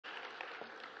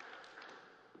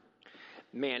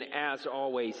Man, as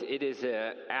always, it is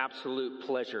an absolute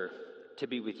pleasure to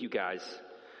be with you guys.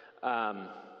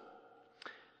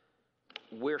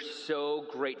 We're so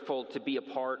grateful to be a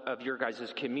part of your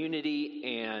guys'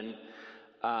 community, and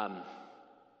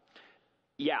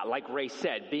like Ray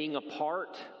said, being a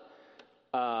part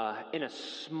in a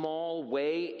small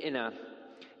way in a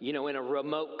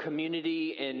remote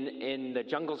community in the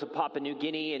jungles of Papua New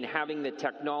Guinea, and having the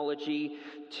technology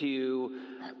to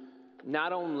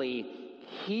not only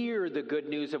hear the good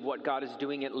news of what God is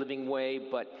doing at Living Way,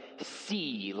 but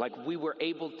see, like we were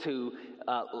able to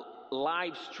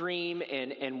live stream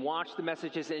and watch the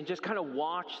messages and just kind of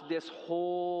watch this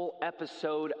whole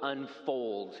episode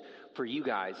unfold for you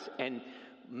guys. And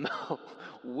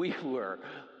we were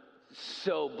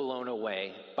so blown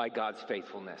away by God's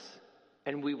faithfulness.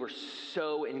 And we were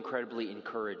so incredibly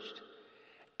encouraged.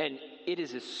 And it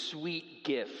is a sweet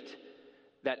gift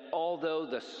that although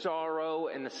the sorrow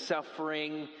and the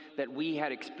suffering that we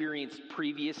had experienced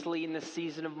previously in this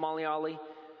season of Malayali,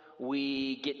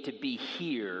 we get to be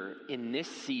here in this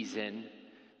season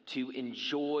to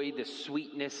enjoy the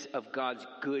sweetness of God's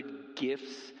good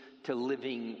gifts to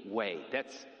Living Way.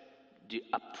 That's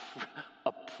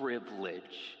a privilege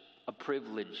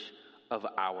of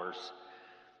ours.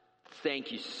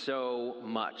 Thank you so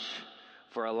much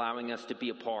for allowing us to be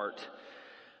a part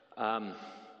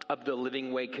of the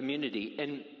Living Way community.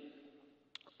 And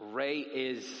Ray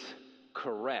is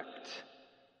correct.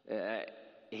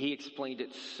 He explained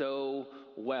it so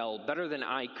well, better than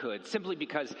I could, simply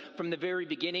because from the very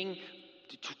beginning,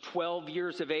 12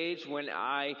 years of age, when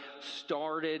I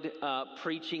started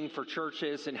preaching for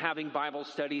churches and having Bible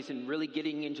studies and really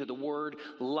getting into the Word,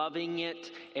 loving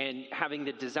it and having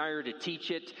the desire to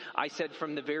teach it, I said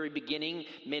from the very beginning,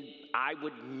 I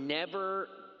would never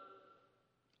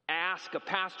ask a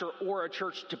pastor or a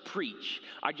church to preach.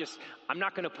 I'm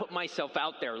not going to put myself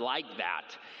out there like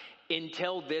that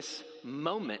until this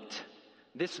moment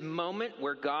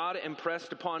where God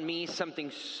impressed upon me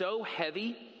something so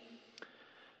heavy,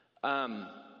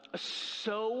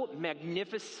 so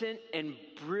magnificent and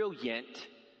brilliant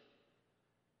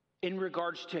in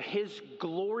regards to His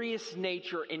glorious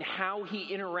nature and how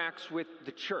He interacts with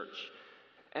the church.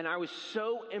 And I was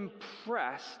so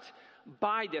impressed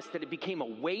by this that it became a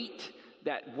weight.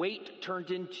 That weight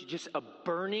turned into just a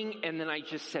burning, and then I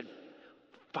just said,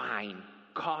 fine,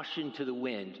 caution to the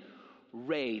wind.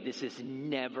 Ray, this has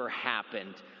never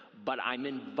happened, but I'm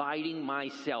inviting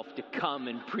myself to come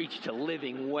and preach to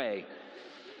Living Way.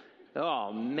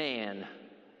 Oh, man.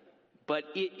 But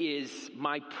it is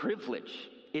my privilege.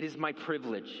 It is my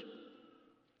privilege.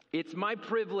 It's my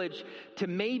privilege to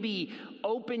maybe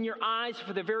open your eyes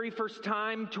for the very first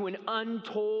time to an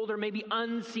untold or maybe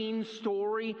unseen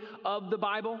story of the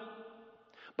Bible.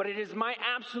 But it is my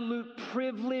absolute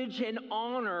privilege and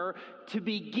honor to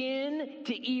begin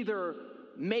to either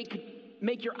make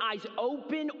your eyes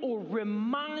open or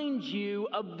remind you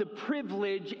of the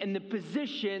privilege and the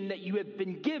position that you have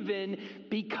been given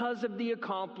because of the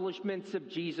accomplishments of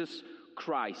Jesus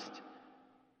Christ.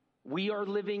 We are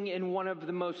living in one of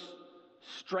the most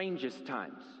strangest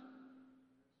times.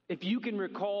 If you can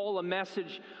recall a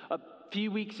message a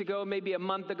few weeks ago, maybe a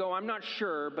month ago, I'm not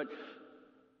sure, but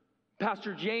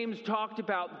Pastor James talked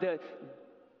about the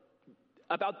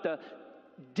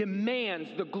demands,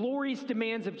 the glorious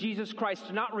demands of Jesus Christ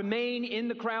to not remain in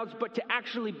the crowds, but to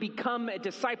actually become a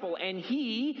disciple. And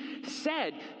he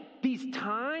said, these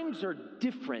times are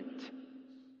different.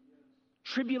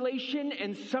 Tribulation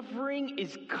and suffering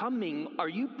is coming. Are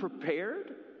you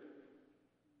prepared?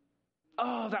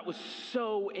 Oh, that was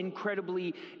so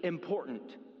incredibly important.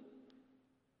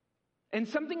 And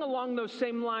something along those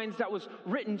same lines that was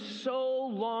written so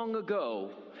long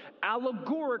ago,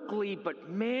 allegorically, but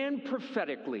man,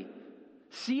 prophetically.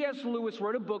 C.S. Lewis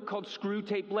wrote a book called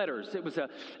Screwtape Letters. It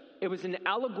was an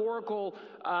allegorical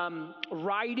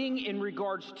writing in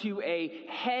regards to a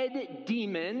head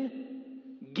demon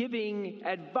giving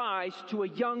advice to a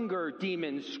younger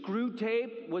demon.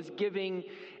 Screwtape was giving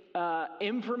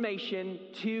information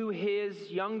to his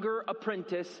younger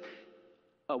apprentice,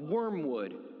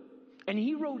 Wormwood. And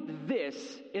he wrote this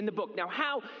in the book. Now,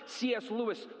 how C.S.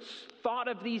 Lewis thought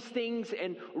of these things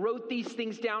and wrote these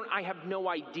things down, I have no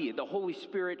idea. The Holy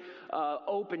Spirit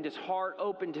opened his heart,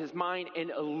 opened his mind, and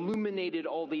illuminated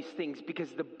all these things,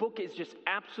 because the book is just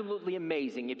absolutely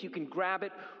amazing. If you can grab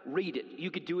it, read it.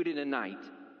 You could do it in a night.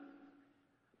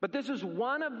 But this is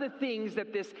one of the things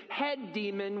that this head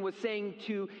demon was saying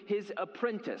to his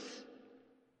apprentice.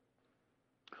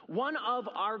 One of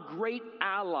our great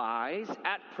allies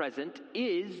at present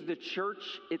is the church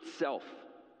itself.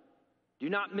 Do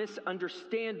not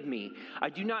misunderstand me. I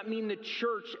do not mean the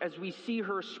church as we see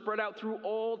her spread out through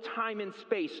all time and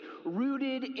space,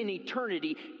 rooted in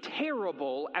eternity,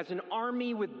 terrible as an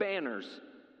army with banners.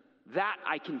 That,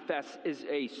 I confess, is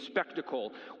a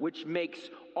spectacle which makes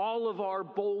all of our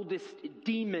boldest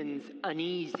demons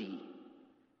uneasy.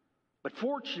 But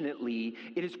fortunately,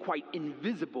 it is quite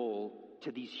invisible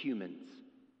to these humans.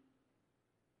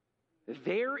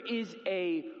 There is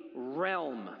a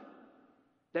realm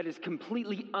that is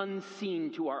completely unseen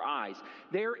to our eyes.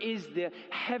 There is the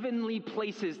heavenly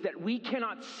places that we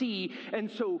cannot see,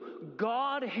 and so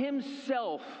God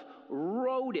himself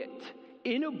wrote it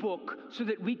in a book so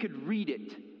that we could read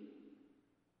it.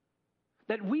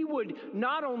 That we would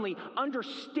not only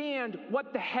understand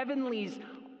what the heavenlies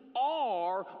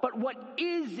are, but what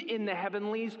is in the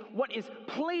heavenlies, what is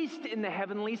placed in the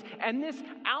heavenlies, and this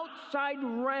outside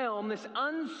realm, this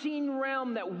unseen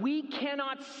realm that we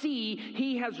cannot see,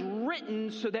 he has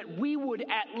written so that we would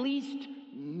at least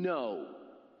know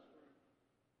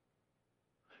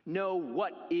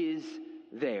what is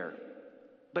there.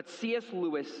 But C.S.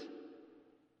 Lewis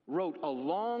wrote a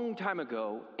long time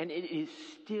ago, and it is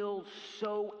still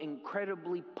so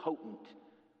incredibly potent.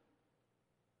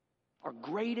 Our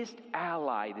greatest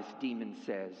ally, this demon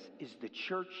says, is the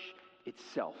church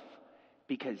itself,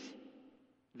 because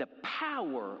the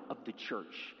power of the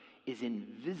church is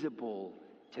invisible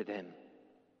to them.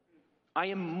 I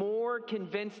am more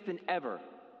convinced than ever,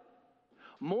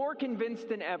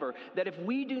 that if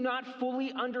we do not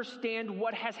fully understand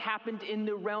what has happened in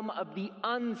the realm of the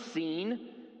unseen,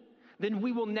 then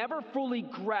we will never fully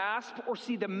grasp or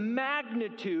see the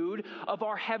magnitude of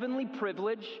our heavenly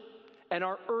privilege and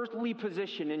our earthly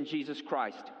position in Jesus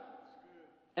Christ.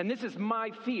 And this is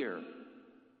my fear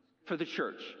for the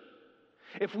church.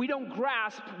 If we don't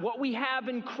grasp what we have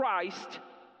in Christ,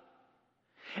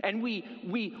 and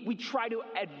we try to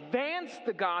advance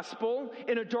the gospel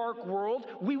in a dark world,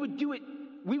 we would do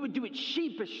it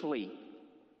sheepishly,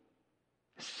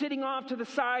 sitting off to the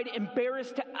side,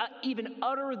 embarrassed to even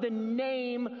utter the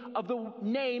name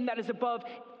that is above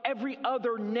every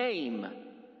other name.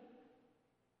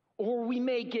 Or we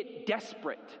may get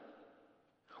desperate.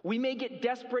 We may get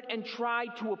desperate and try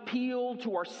to appeal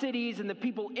to our cities and the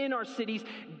people in our cities,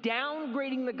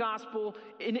 downgrading the gospel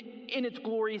in its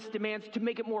glorious demands to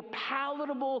make it more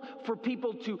palatable for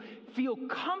people to feel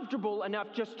comfortable enough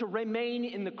just to remain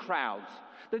in the crowds.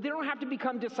 That they don't have to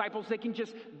become disciples, they can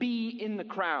just be in the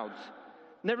crowds.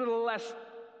 Nevertheless,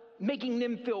 making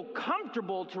them feel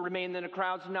comfortable to remain in the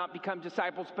crowds and not become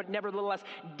disciples, but nevertheless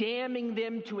damning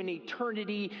them to an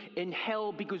eternity in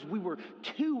hell because we were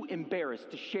too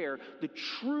embarrassed to share the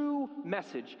true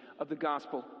message of the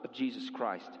gospel of Jesus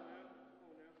Christ.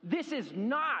 This is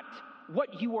not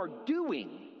what you are doing.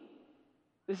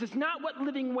 This is not what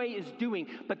Living Way is doing,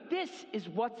 but this is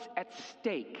what's at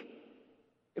stake.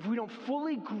 If we don't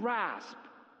fully grasp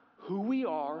who we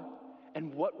are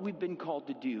and what we've been called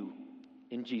to do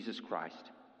in Jesus Christ.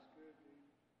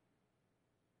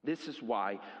 This is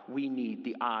why we need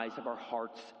the eyes of our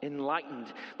hearts enlightened,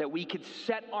 that we could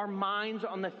set our minds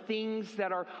on the things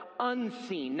that are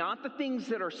unseen, not the things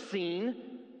that are seen,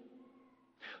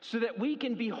 so that we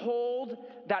can behold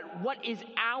that what is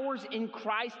ours in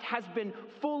Christ has been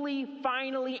fully,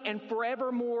 finally, and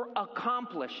forevermore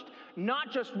accomplished.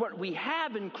 Not just what we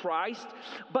have in Christ,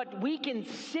 but we can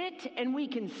sit and we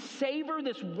can savor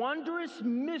this wondrous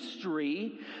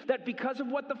mystery that because of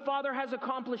what the Father has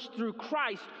accomplished through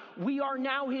Christ, we are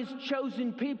now his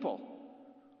chosen people.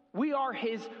 We are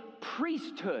his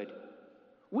priesthood.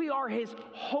 We are his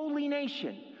holy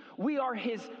nation. We are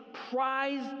his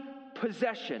prized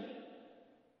possession.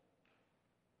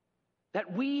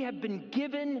 That we have been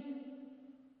given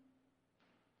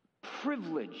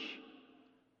privilege,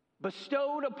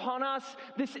 bestowed upon us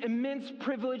this immense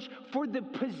privilege for the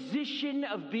position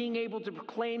of being able to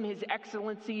proclaim his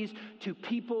excellencies to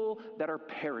people that are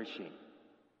perishing.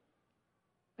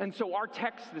 And so our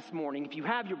text this morning, if you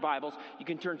have your Bibles, you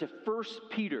can turn to 1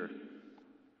 Peter.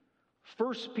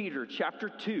 1 Peter chapter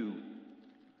 2.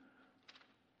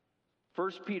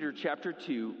 1 Peter chapter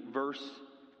 2, verse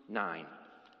 9.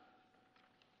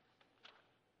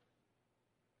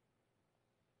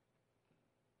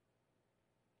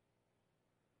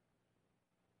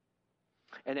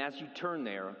 And as you turn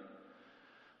there,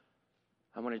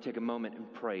 I want to take a moment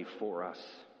and pray for us.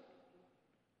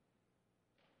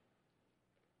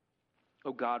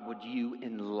 Oh God, would you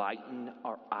enlighten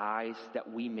our eyes that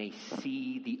we may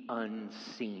see the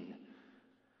unseen?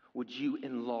 Would you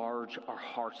enlarge our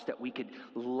hearts that we could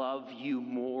love you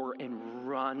more and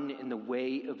run in the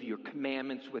way of your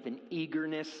commandments with an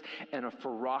eagerness and a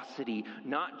ferocity,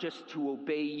 not just to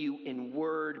obey you in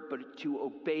word, but to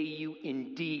obey you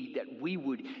in deed, that we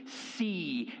would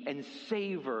see and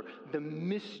savor the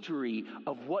mystery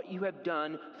of what you have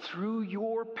done through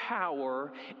your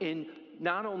power in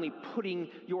not only putting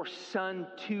your Son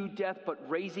to death, but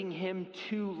raising him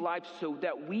to life so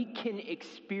that we can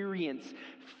experience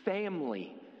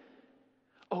family.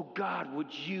 Oh God,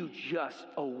 would you just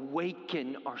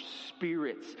awaken our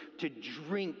spirits to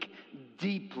drink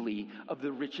deeply of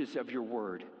the riches of your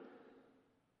word?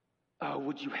 Oh,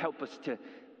 would you help us to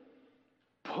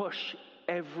push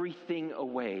everything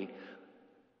away,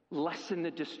 lessen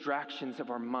the distractions of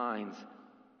our minds,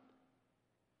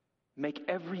 make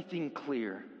everything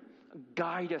clear,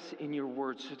 guide us in your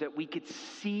word so that we could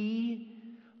see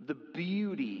the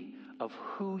beauty of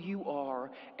who you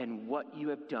are and what you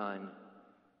have done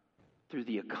through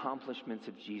the accomplishments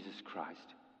of Jesus Christ.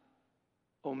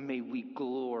 Oh, may we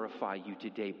glorify you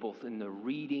today, both in the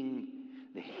reading,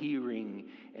 the hearing,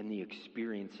 and the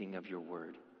experiencing of your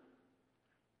word.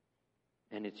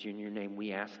 And it's in your name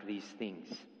we ask these things.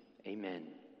 Amen.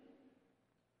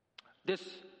 This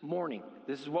morning,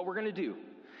 this is what we're going to do.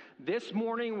 This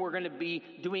morning, we're going to be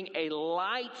doing a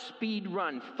light speed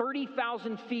run,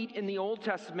 30,000 feet in the Old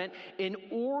Testament, in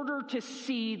order to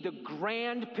see the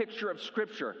grand picture of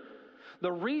Scripture.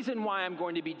 The reason why I'm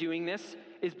going to be doing this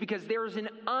is because there's an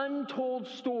untold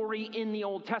story in the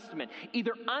Old Testament,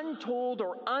 either untold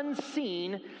or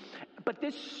unseen. But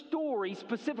this story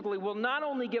specifically will not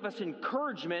only give us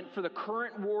encouragement for the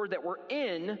current war that we're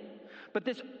in, but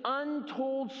this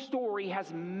untold story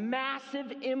has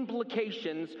massive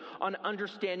implications on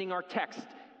understanding our text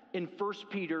in 1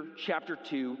 Peter chapter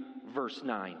 2, verse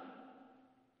 9.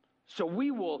 So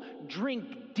we will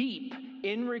drink deep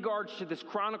in regards to this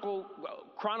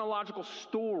chronological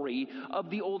story of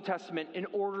the Old Testament in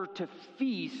order to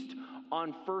feast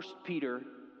on 1 Peter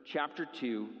chapter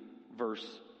 2, verse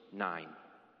 9.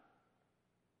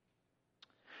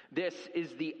 This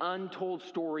is the untold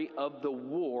story of the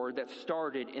war that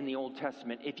started in the Old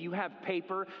Testament. If you have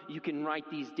paper, you can write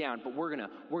these down, but we're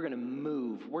gonna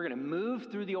move. We're gonna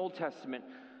move through the Old Testament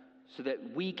so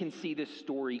that we can see this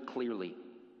story clearly.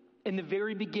 In the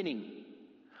very beginning,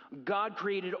 God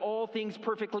created all things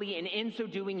perfectly, and in so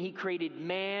doing, he created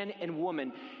man and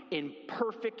woman in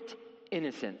perfect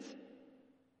innocence.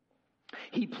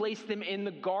 He placed them in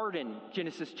the garden,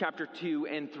 Genesis chapter 2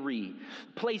 and 3.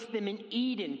 Placed them in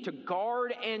Eden to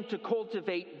guard and to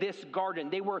cultivate this garden.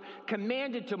 They were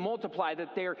commanded to multiply,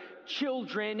 that their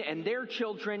children and their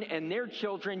children and their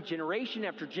children, generation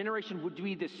after generation, would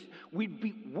be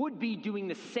doing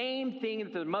the same thing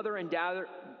that their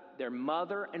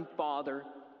mother and father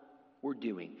were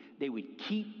doing. They would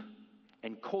keep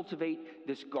and cultivate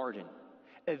this garden.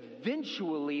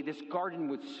 Eventually, this garden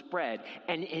would spread,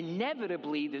 and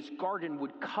inevitably, this garden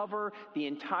would cover the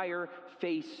entire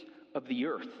face of the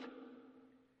earth.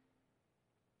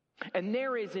 And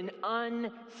there is an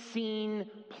unseen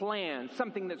plan,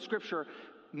 something that Scripture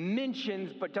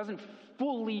mentions but doesn't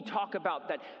fully talk about,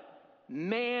 that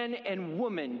man and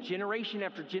woman, generation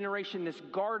after generation, this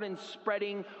garden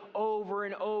spreading over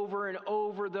and over and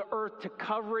over the earth to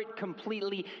cover it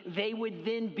completely. They would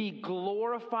then be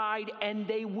glorified, and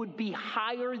they would be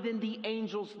higher than the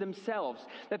angels themselves.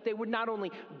 That they would not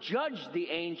only judge the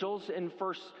angels in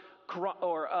 1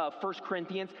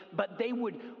 Corinthians, but they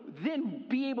would then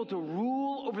be able to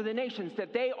rule over the nations.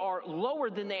 That they are lower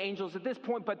than the angels at this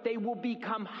point, but they will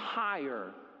become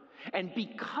higher. And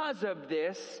because of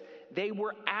this, they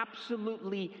were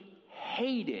absolutely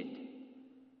hated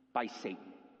by Satan.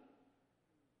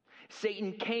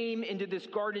 Satan came into this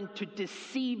garden to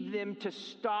deceive them, to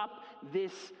stop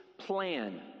this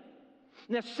plan.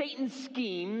 Now, Satan's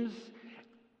schemes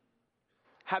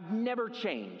have never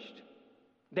changed.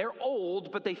 They're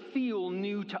old, but they feel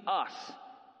new to us.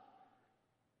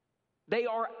 They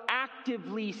are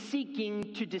actively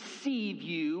seeking to deceive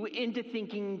you into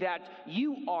thinking that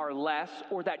you are less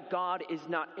or that God is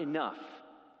not enough.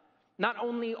 Not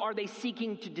only are they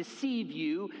seeking to deceive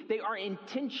you, they are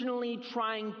intentionally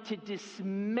trying to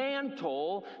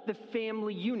dismantle the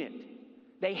family unit.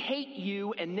 They hate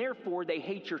you, and therefore they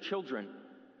hate your children.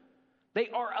 They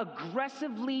are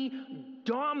aggressively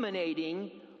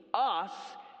dominating us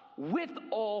with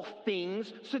all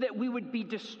things so that we would be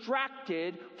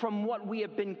distracted from what we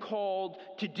have been called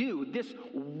to do. This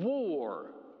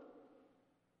war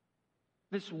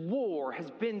has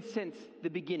been since the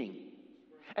beginning.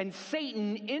 And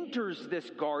Satan enters this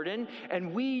garden,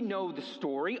 and we know the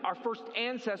story. Our first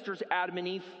ancestors, Adam and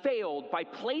Eve, failed by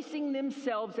placing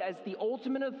themselves as the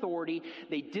ultimate authority.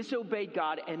 They disobeyed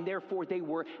God, and therefore they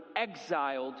were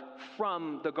exiled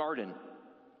from the garden.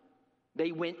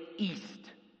 They went east.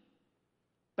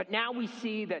 But now we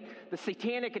see that the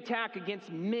satanic attack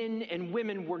against men and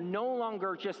women were no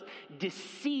longer just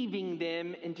deceiving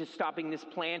them into stopping this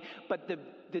plan, but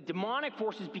the demonic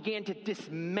forces began to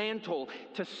dismantle,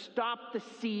 to stop the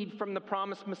seed from the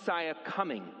promised Messiah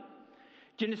coming.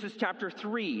 Genesis chapter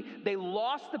 3, they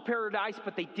lost the paradise,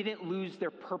 but they didn't lose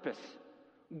their purpose.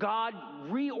 God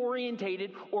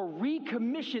reorientated or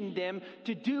recommissioned them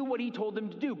to do what he told them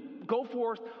to do. Go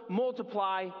forth,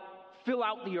 multiply, fill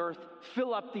out the earth,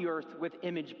 fill up the earth with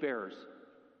image bearers.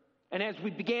 And as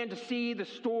we began to see the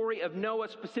story of Noah,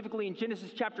 specifically in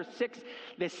Genesis chapter 6,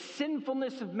 the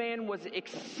sinfulness of man was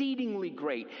exceedingly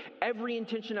great. Every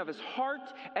intention of his heart,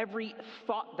 every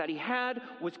thought that he had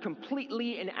was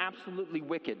completely and absolutely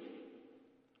wicked.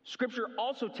 Scripture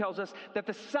also tells us that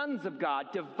the sons of God,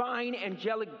 divine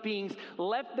angelic beings,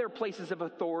 left their places of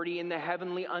authority in the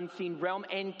heavenly unseen realm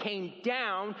and came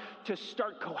down to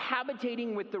start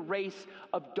cohabitating with the race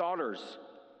of daughters.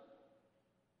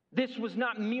 This was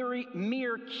not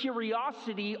mere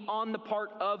curiosity on the part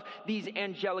of these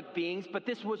angelic beings, but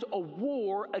this was a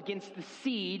war against the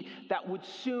seed that would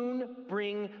soon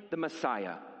bring the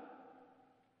Messiah.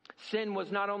 Sin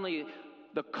was not only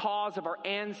the cause of our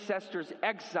ancestors'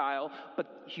 exile,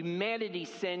 but humanity's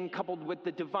sin coupled with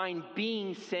the divine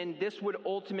being's sin, this would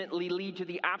ultimately lead to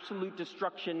the absolute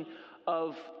destruction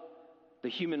of the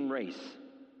human race.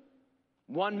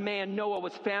 One man, Noah,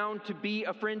 was found to be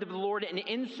a friend of the Lord, and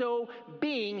in so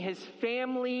being, his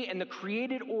family and the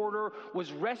created order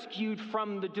was rescued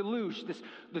from the deluge,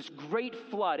 this great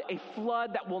flood, a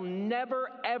flood that will never,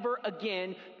 ever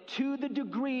again, to the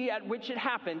degree at which it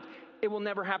happened, it will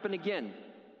never happen again.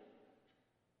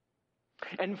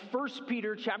 And 1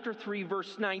 Peter chapter 3,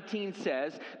 verse 19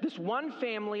 says, this one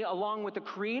family along with the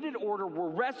created order were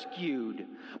rescued,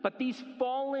 but these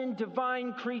fallen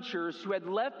divine creatures who had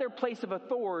left their place of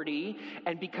authority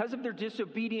and because of their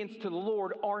disobedience to the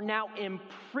Lord are now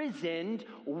imprisoned,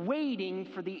 waiting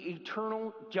for the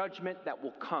eternal judgment that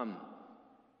will come.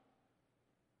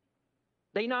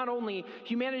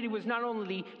 Humanity was not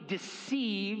only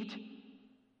deceived,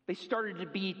 they started to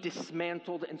be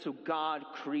dismantled, and so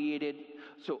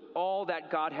all that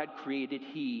God had created,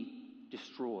 he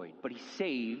destroyed. But he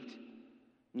saved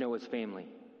Noah's family.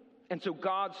 And so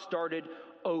God started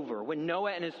over. When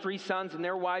Noah and his 3 sons and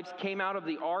their wives came out of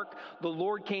the ark, the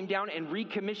Lord came down and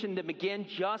recommissioned them again,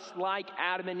 just like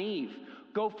Adam and Eve.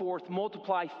 Go forth,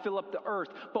 multiply, fill up the earth.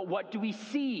 But what do we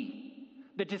see?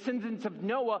 The descendants of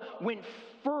Noah went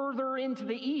further into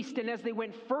the east, and as they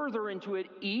went further into the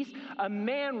east, a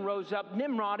man rose up,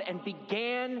 Nimrod, and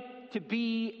began to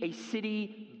be a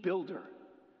city builder.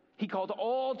 He called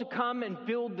all to come and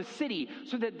build the city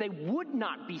so that they would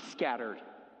not be scattered,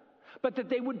 but that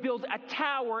they would build a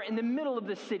tower in the middle of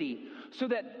the city so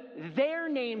that their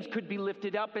names could be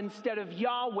lifted up instead of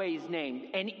Yahweh's name.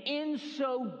 And in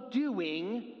so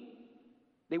doing,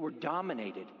 they were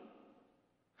dominated.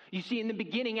 You see, in the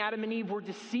beginning, Adam and Eve were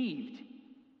deceived.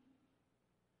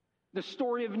 The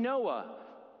story of Noah,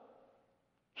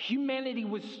 humanity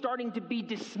was starting to be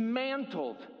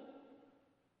dismantled.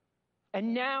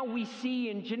 And now we see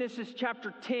in Genesis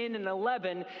chapter 10 and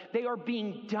 11, they are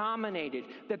being dominated.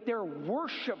 That their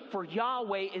worship for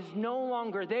Yahweh is no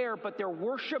longer there, but their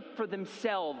worship for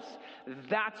themselves.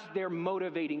 That's their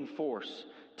motivating force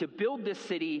to build this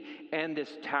city and this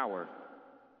tower.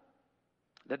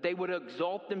 That they would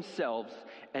exalt themselves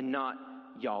and not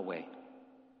Yahweh.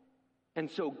 And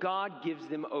so God gives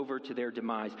them over to their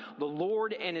demise. The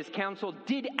Lord and his council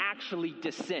did actually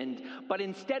descend, but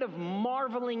instead of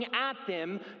marveling at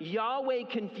them, Yahweh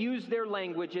confused their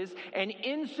languages and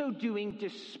in so doing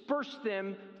dispersed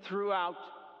them throughout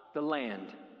the land.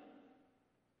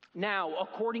 Now,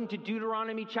 according to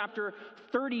Deuteronomy chapter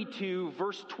 32,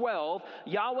 verse 12,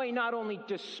 Yahweh not only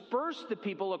dispersed the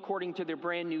people according to their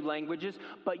brand new languages,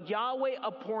 but Yahweh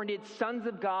appointed sons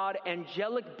of God,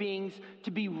 angelic beings,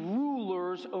 to be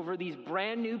rulers over these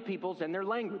brand new peoples and their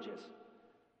languages.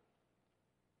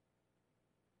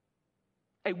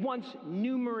 A once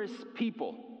numerous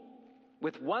people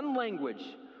with one language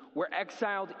were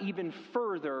exiled even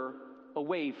further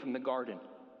away from the garden.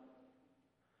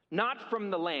 Not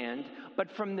from the land,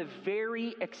 but from the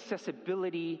very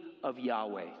accessibility of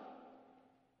Yahweh.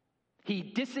 He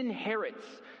disinherits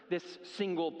this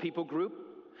single people group.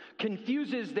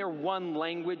 confuses their one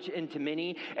language into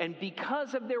many, and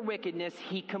because of their wickedness,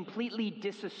 he completely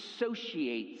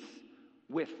disassociates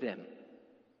with them,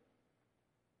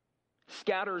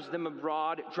 scatters them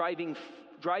abroad, driving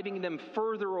them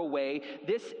further away.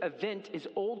 This event is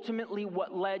ultimately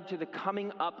what led to the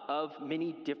coming up of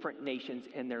many different nations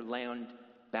and their land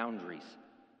boundaries.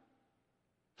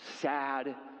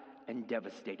 Sad and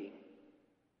devastating.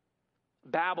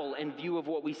 Babel, in view of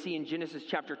what we see in Genesis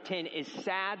chapter 10, is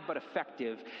sad but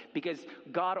effective because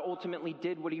God ultimately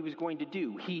did what he was going to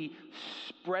do. He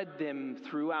spread them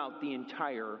throughout the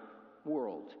entire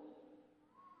world.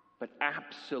 But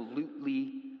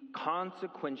absolutely,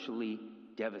 consequentially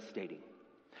devastating.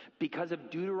 Because of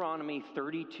Deuteronomy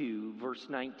 32, verse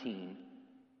 19.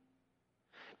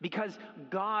 Because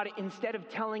God, instead of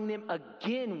telling them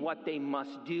again what they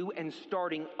must do and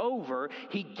starting over,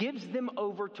 he gives them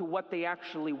over to what they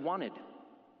actually wanted.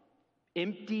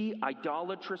 Empty,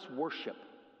 idolatrous worship.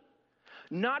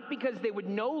 Not because they would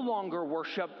no longer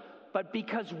worship, but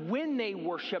because when they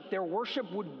worship, their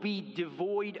worship would be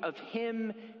devoid of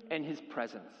him and his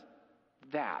presence.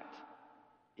 That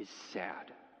is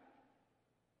sad.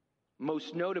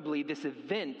 Most notably, this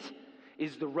event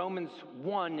is the Romans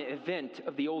 1 event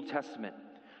of the Old Testament.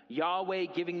 Yahweh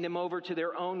giving them over to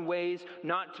their own ways,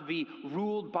 not to be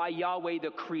ruled by Yahweh, the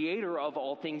creator of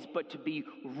all things, but to be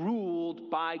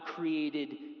ruled by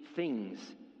created things.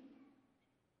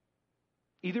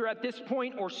 Either at this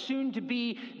point or soon to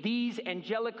be, these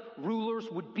angelic rulers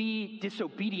would be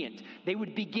disobedient. They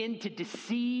would begin to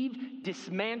deceive,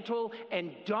 dismantle,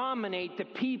 and dominate the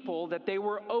people that they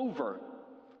were over.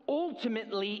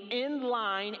 Ultimately in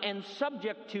line and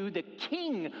subject to the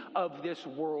king of this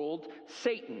world,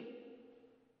 Satan.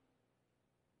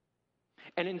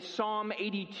 And in Psalm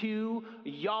 82,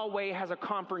 Yahweh has a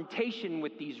confrontation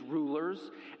with these rulers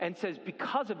and says,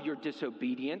 because of your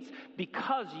disobedience,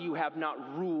 because you have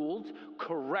not ruled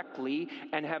correctly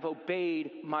and have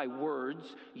obeyed my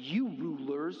words, you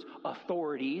rulers,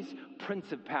 authorities,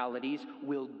 principalities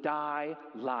will die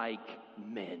like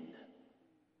men.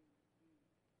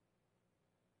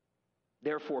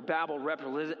 Therefore, Babel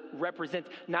represents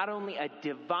not only a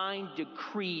divine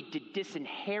decree to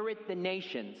disinherit the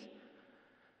nations,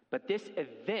 but this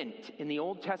event in the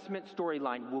Old Testament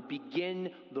storyline will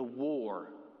begin the war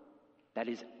that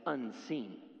is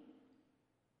unseen.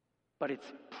 But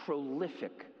it's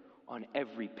prolific on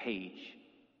every page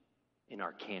in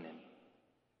our canon.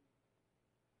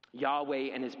 Yahweh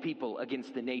and his people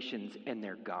against the nations and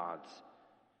their gods.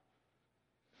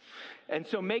 And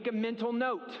so make a mental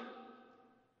note.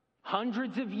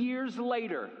 Hundreds of years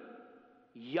later,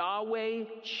 Yahweh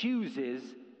chooses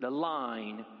the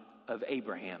line of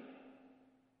Abraham.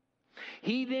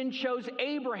 He then chose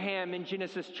Abraham in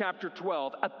Genesis chapter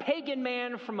 12, a pagan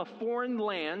man from a foreign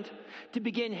land, to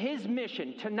begin his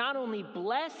mission to not only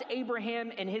bless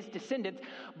Abraham and his descendants,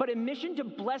 but a mission to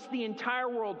bless the entire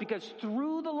world, because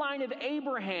through the line of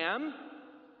Abraham,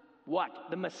 what?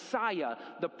 The Messiah,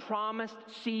 the promised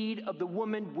seed of the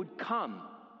woman, would come.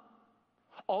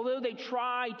 Although they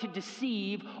tried to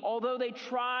deceive, although they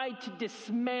tried to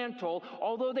dismantle,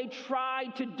 although they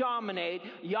tried to dominate,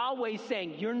 Yahweh's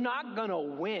saying, you're not going to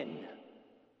win.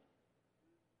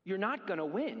 You're not going to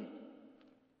win.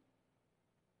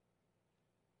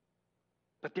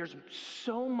 But there's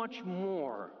so much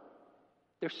more.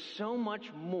 There's so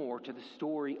much more to the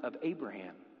story of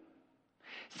Abraham.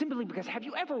 Simply because, have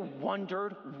you ever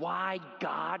wondered why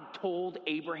God told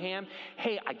Abraham,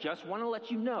 hey, I just want to let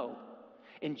you know,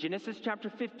 in Genesis chapter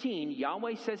 15,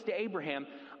 Yahweh says to Abraham,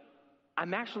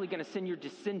 I'm actually going to send your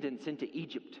descendants into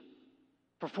Egypt.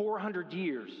 For 400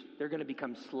 years, they're going to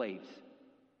become slaves.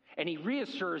 And he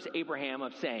reassures Abraham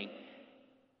of saying,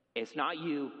 it's not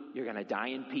you, you're going to die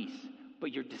in peace.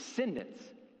 But your descendants,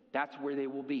 that's where they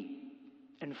will be.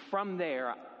 And from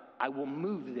there, I will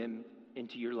move them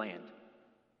into your land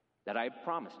that I have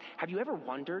promised. Have you ever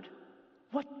wondered,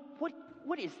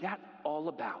 what is that all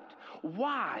about?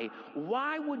 Why?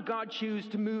 Why would God choose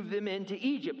to move them into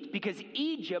Egypt? Because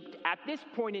Egypt, at this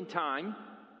point in time,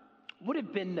 would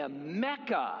have been the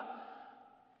Mecca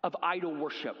of idol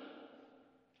worship.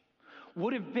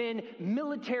 Would have been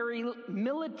militarily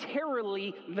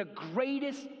the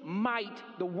greatest might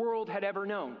the world had ever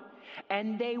known.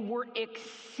 And they were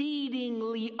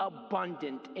exceedingly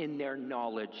abundant in their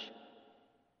knowledge.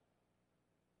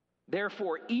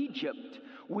 Therefore, Egypt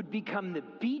would become the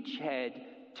beachhead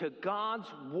to God's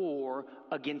war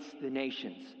against the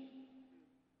nations.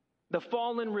 The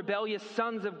fallen, rebellious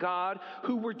sons of God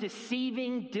who were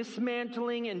deceiving,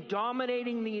 dismantling, and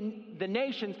dominating the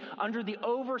nations under the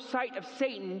oversight of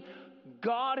Satan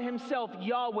God himself,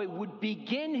 Yahweh, would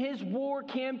begin his war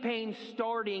campaign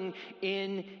starting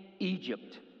in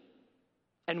Egypt.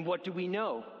 And what do we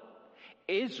know?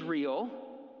 Israel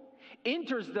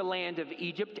enters the land of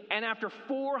Egypt, and after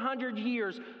 400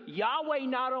 years, Yahweh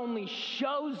not only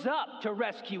shows up to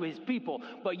rescue his people,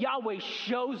 but Yahweh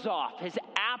shows off his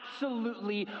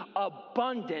absolutely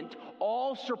abundant,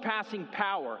 all-surpassing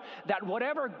power, that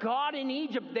whatever god in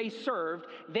Egypt they served,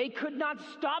 they could not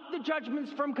stop the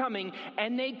judgments from coming,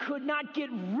 and they could not get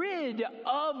rid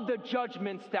of the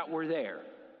judgments that were there.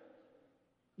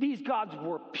 These gods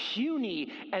were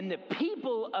puny, and the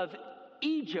people of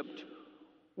Egypt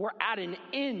were at an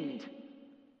end.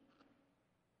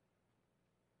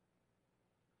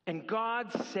 And God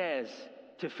says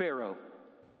to Pharaoh,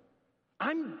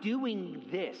 I'm doing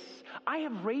this. I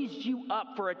have raised you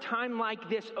up for a time like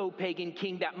this, O pagan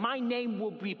king, that my name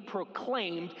will be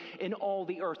proclaimed in all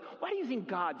the earth. Why do you think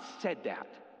God said that?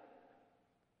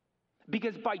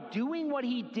 Because by doing what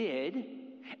he did,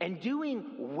 and doing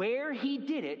where he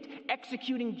did it,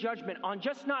 executing judgment on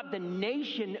just not the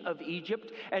nation of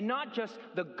Egypt and not just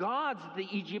the gods the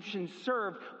Egyptians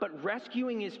served, but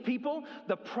rescuing his people,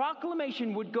 the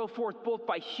proclamation would go forth both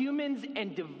by humans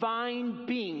and divine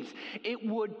beings. It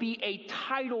would be a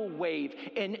tidal wave,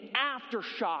 an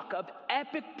aftershock of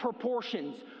epic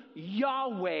proportions.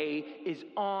 Yahweh is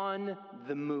on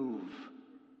the move.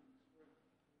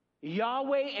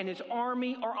 Yahweh and his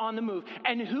army are on the move.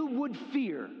 And who would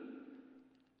fear?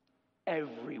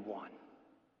 Everyone.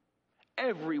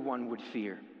 Everyone would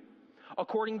fear.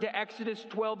 According to Exodus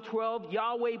 12:12,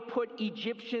 Yahweh put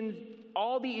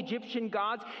all the Egyptian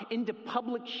gods into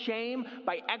public shame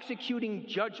by executing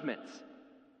judgments.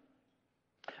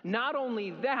 Not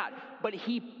only that, but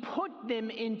he put them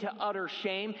into utter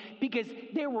shame because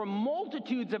there were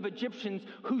multitudes of Egyptians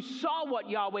who saw what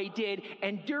Yahweh did,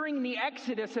 and during the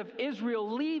exodus of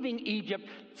Israel leaving Egypt,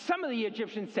 some of the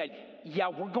Egyptians said, yeah,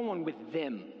 we're going with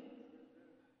them.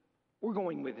 We're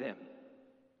going with them.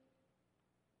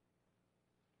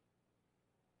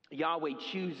 Yahweh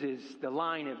chooses the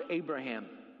line of Abraham,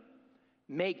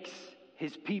 makes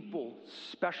his people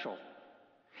special.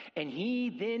 And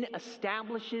he then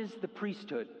establishes the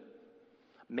priesthood.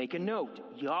 Make a note,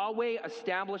 Yahweh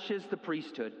establishes the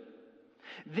priesthood.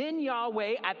 Then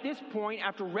Yahweh, at this point,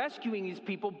 after rescuing his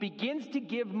people, begins to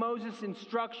give Moses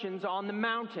instructions on the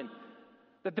mountain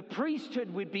that the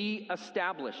priesthood would be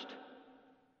established.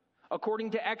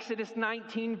 According to Exodus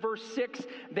 19, verse 6,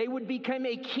 they would become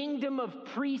a kingdom of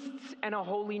priests and a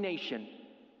holy nation.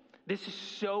 This is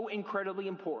so incredibly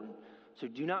important, so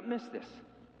do not miss this.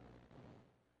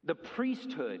 The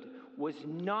priesthood was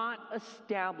not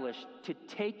established to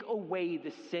take away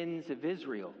the sins of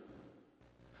Israel.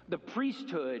 The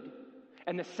priesthood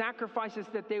and the sacrifices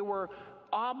that they were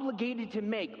obligated to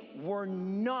make were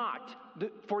not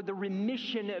for the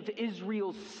remission of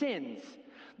Israel's sins.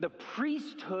 The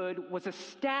priesthood was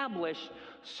established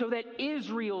so that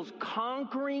Israel's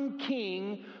conquering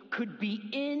king could be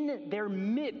in their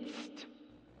midst.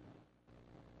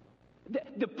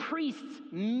 The priests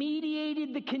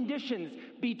mediated the conditions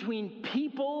between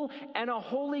people and a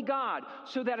holy God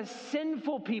so that a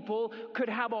sinful people could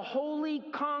have a holy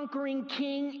conquering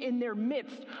king in their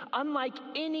midst, unlike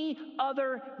any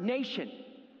other nation.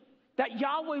 That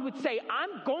Yahweh would say,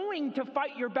 I'm going to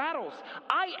fight your battles.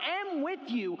 I am with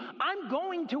you. I'm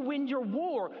going to win your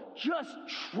war. Just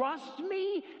trust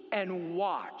me and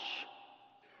watch.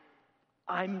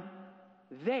 I'm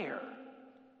there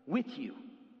with you.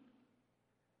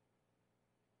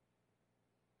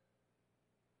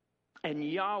 And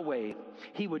Yahweh,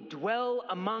 he would dwell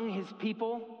among his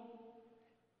people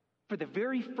for the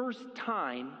very first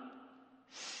time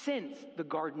since the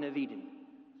Garden of Eden.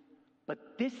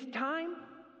 But this time,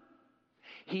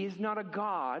 he is not a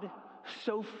God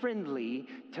so friendly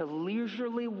to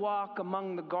leisurely walk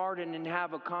among the garden and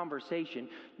have a conversation.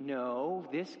 No,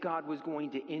 this God was going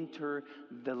to enter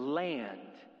the land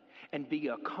and be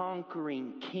a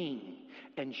conquering king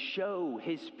and show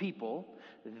his people,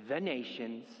 the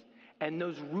nations, and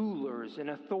those rulers and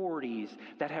authorities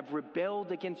that have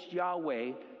rebelled against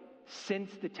Yahweh since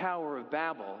the Tower of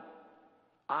Babel,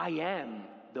 I am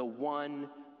the one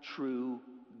true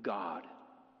God.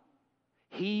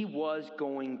 He was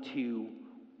going to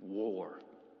war.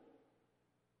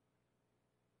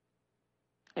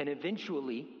 And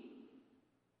eventually,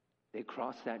 they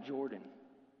crossed that Jordan.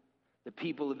 The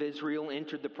people of Israel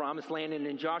entered the promised land, and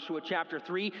in Joshua chapter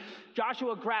 3,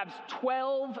 Joshua grabs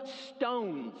 12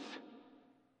 stones.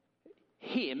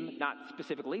 Him, not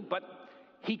specifically, but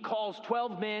he calls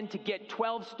 12 men to get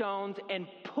 12 stones and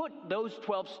put those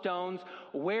 12 stones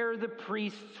where the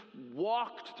priests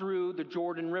walked through the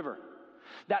Jordan River.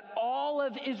 That all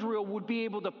of Israel would be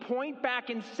able to point back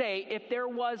and say, if there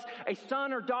was a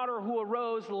son or daughter who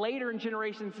arose later in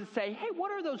generations to say, hey,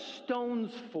 what are those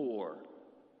stones for?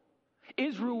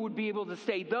 Israel would be able to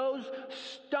say, those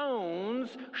stones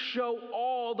show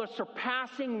all the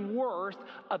surpassing worth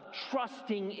of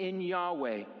trusting in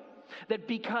Yahweh. That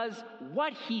because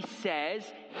what he says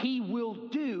he will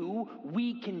do,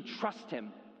 we can trust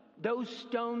him. Those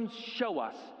stones show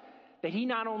us that he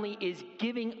not only is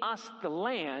giving us the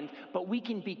land, but we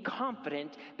can be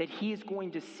confident that he is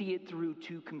going to see it through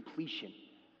to completion.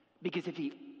 Because if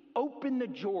he opened the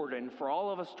Jordan for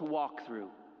all of us to walk through,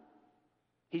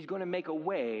 he's going to make a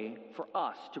way for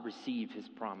us to receive his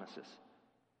promises.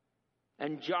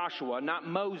 And Joshua, not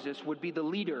Moses, would be the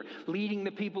leader, leading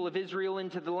the people of Israel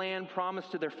into the land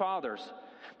promised to their fathers.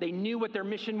 They knew what their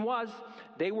mission was.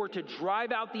 They were to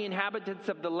drive out the inhabitants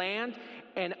of the land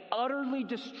and utterly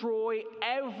destroy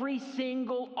every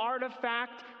single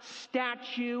artifact,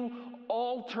 statue,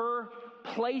 altar,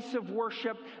 place of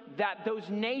worship that those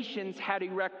nations had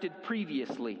erected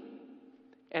previously.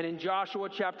 And in Joshua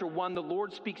chapter 1, the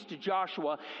Lord speaks to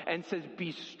Joshua and says,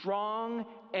 "Be strong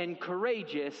and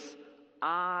courageous.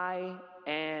 I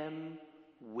am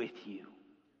with you."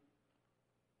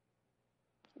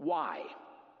 Why?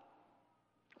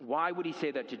 Why would he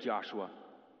say that to Joshua?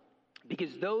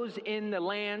 Because those in the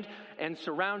land and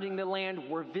surrounding the land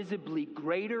were visibly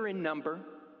greater in number,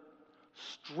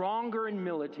 stronger in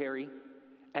military,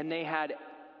 and they had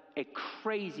a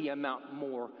crazy amount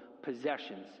more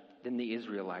possessions than the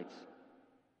Israelites.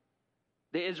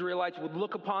 The Israelites would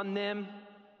look upon them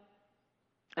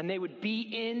and they would be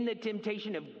in the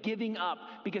temptation of giving up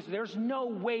because there's no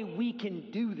way we can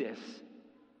do this.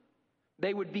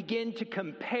 They would begin to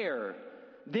compare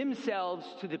themselves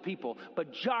to the people.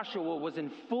 But Joshua was in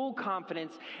full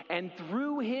confidence, and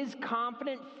through his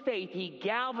confident faith, he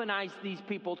galvanized these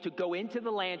people to go into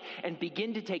the land and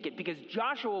begin to take it. Because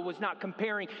Joshua was not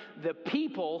comparing the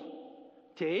people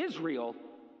to Israel.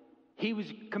 He was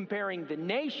comparing the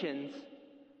nations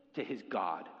to his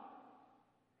God.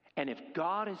 And if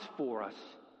God is for us,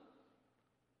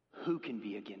 who can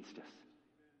be against us?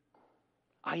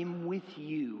 I am with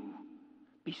you.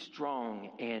 Be strong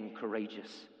and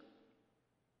courageous.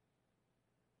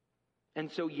 And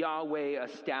so Yahweh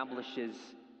establishes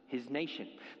his nation.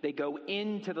 They go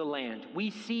into the land.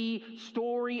 We see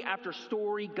story after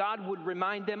story. God would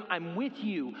remind them, I'm with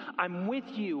you. I'm with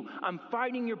you. I'm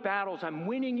fighting your battles. I'm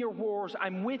winning your wars.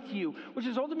 I'm with you. Which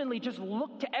is ultimately just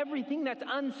look to everything that's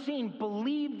unseen.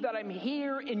 Believe that I'm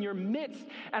here in your midst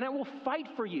and I will fight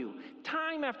for you.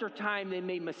 Time after time they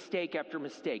made mistake after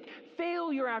mistake.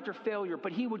 Failure after failure.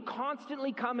 But he would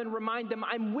constantly come and remind them,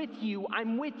 I'm with you.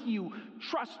 I'm with you.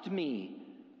 Trust me.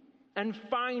 And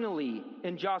finally,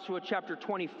 in Joshua chapter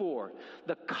 24,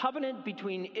 the covenant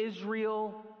between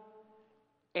Israel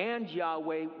and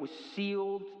Yahweh was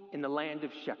sealed in the land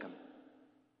of Shechem.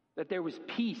 That there was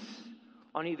peace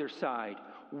on either side.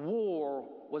 War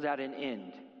was at an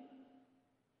end.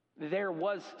 There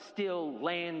was still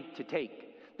land to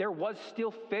take. There was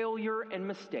still failure and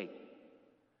mistake.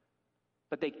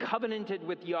 But they covenanted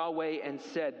with Yahweh and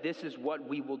said, this is what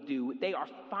we will do. They are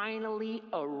finally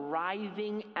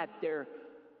arriving at their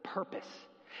purpose.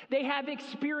 They have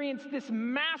experienced this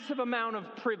massive amount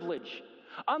of privilege,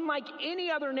 unlike any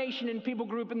other nation and people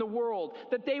group in the world,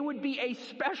 that they would be a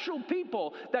special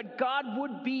people, that God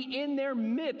would be in their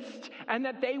midst, and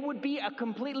that they would be a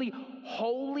completely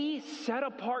holy,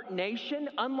 set-apart nation,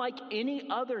 unlike any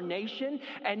other nation.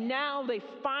 And now they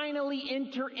finally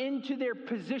enter into their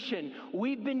position.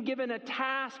 We've been given a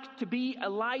task to be a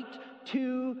light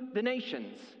to the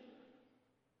nations.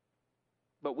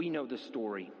 But we know the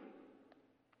story.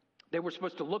 They were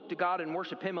supposed to look to God and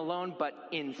worship him alone, but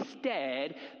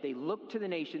instead, they looked to the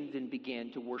nations and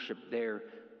began to worship their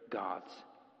gods.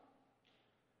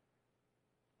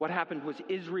 What happened was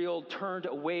Israel turned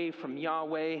away from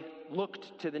Yahweh,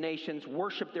 looked to the nations,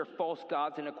 worshiped their false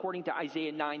gods, and according to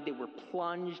Isaiah 9, they were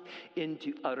plunged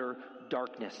into utter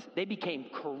darkness. They became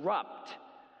corrupt,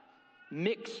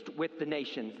 mixed with the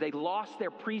nations. They lost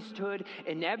their priesthood,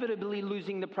 inevitably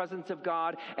losing the presence of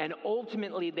God, and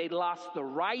ultimately they lost the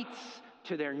rights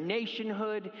to their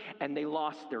nationhood, and they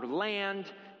lost their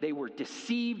land. They were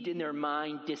deceived in their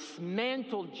mind,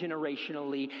 dismantled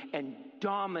generationally, and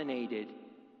dominated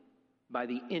by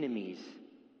the enemies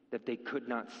that they could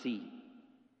not see.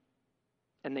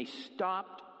 And they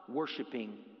stopped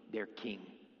worshiping their king.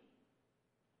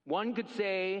 One could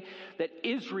say that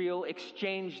Israel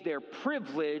exchanged their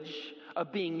privilege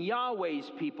of being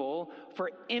Yahweh's people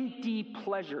for empty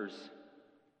pleasures.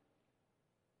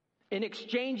 In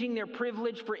exchanging their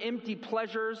privilege for empty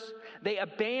pleasures, they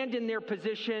abandoned their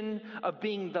position of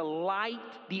being the light,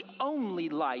 the only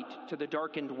light to the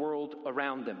darkened world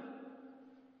around them.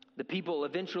 The people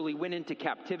eventually went into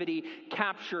captivity,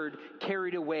 captured,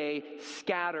 carried away,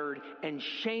 scattered, and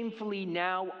shamefully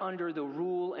now under the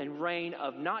rule and reign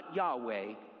of not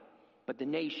Yahweh, but the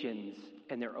nations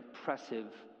and their oppressive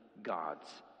gods.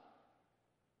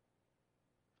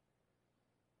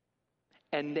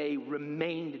 And they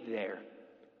remained there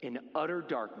in utter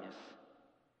darkness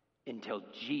until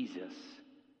Jesus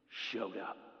showed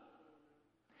up.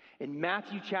 In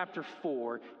Matthew chapter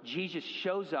 4, Jesus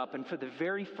shows up and for the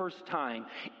very first time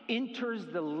enters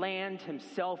the land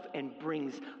himself and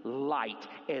brings light,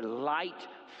 a light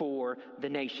for the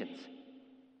nations.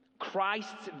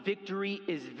 Christ's victory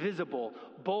is visible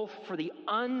both for the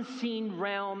unseen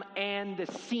realm and the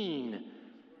seen.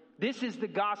 This is the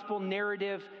gospel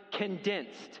narrative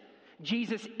condensed.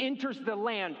 Jesus enters the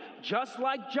land just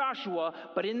like Joshua,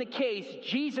 but in the case,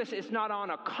 Jesus is not on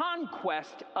a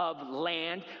conquest of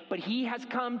land, but he has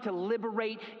come to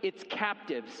liberate its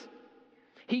captives.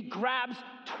 He grabs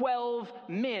 12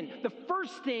 men. The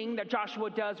first thing that Joshua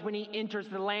does when he enters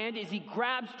the land is he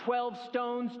grabs 12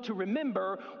 stones to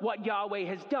remember what Yahweh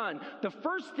has done. The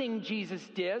first thing Jesus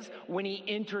does when he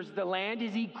enters the land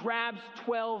is he grabs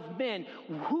 12 men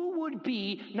who would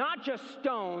be not just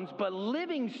stones, but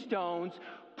living stones,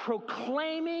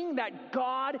 proclaiming that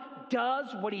God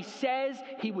does what he says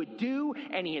he would do,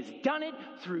 and he has done it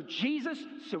through Jesus.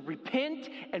 So repent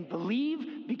and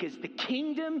believe, because the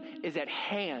kingdom is at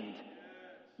hand.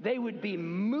 They would be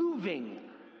moving,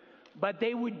 but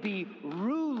they would be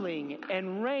ruling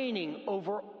and reigning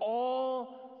over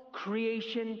all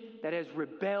creation that has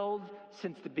rebelled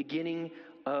since the beginning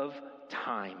of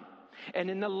time.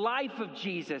 And in the life of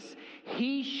Jesus,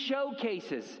 he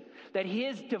showcases that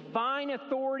his divine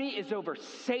authority is over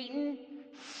Satan,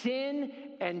 sin,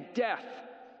 and death.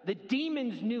 The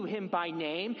demons knew him by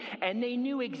name, and they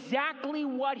knew exactly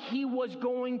what he was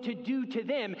going to do to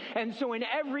them. And so in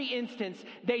every instance,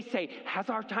 they say, "Has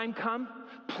our time come?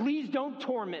 Please don't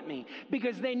torment me."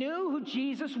 Because they knew who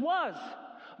Jesus was.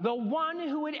 The one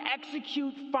who would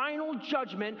execute final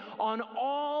judgment on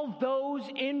all those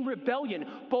in rebellion,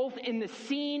 both in the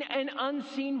seen and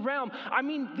unseen realm. I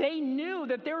mean, they knew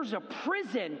that there's a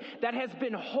prison that has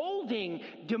been holding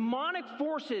demonic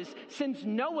forces since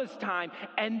Noah's time,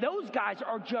 and those guys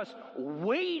are just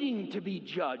waiting to be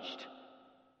judged.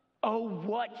 Oh,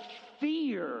 what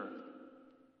fear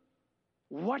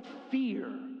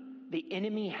the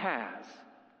enemy has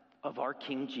of our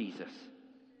King Jesus.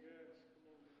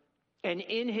 And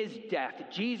in his death,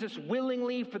 Jesus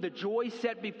willingly, for the joy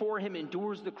set before him,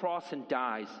 endures the cross and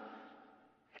dies.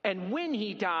 And when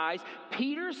he dies,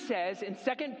 Peter says in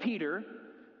 2 Peter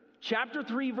chapter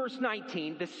 3, verse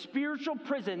 19, the spiritual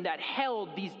prison that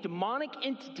held these demonic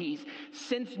entities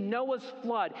since Noah's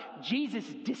flood, Jesus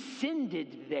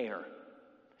descended there.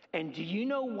 And do you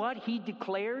know what he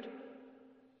declared?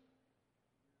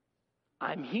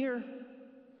 "I'm here.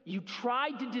 You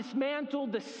tried to dismantle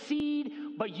the seed,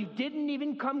 but you didn't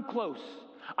even come close.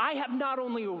 I have not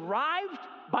only arrived,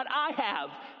 but I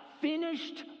have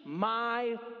finished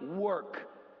my work.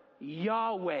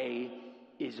 Yahweh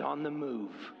is on the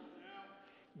move."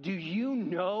 Do you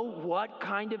know what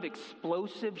kind of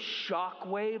explosive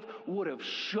shockwave would have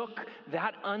shook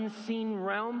that unseen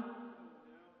realm?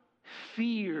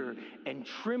 Fear and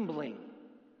trembling.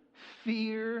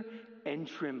 Fear and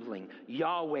trembling.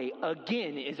 Yahweh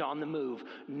again is on the move,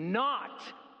 not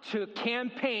to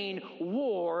campaign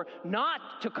war,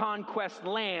 not to conquest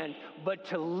land, but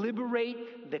to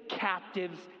liberate the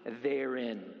captives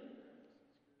therein.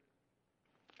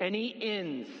 And he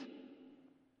ends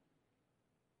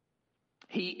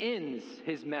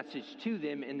his message to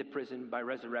them in the prison by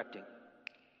resurrecting.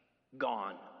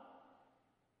 Gone.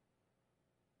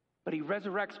 But he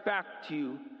resurrects back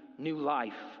to new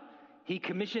life. He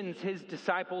commissions his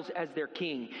disciples as their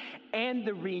king. And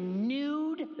the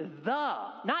renewed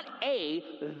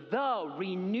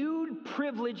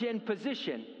privilege and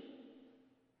position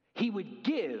he would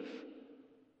give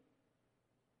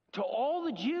to all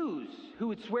the Jews who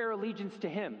would swear allegiance to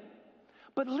him.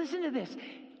 But listen to this.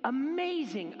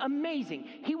 Amazing, amazing.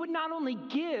 He would not only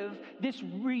give this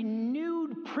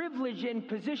renewed privilege and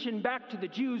position back to the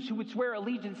Jews who would swear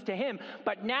allegiance to him,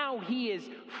 but now he is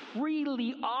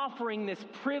freely offering this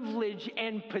privilege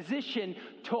and position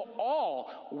to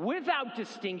all, without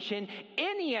distinction,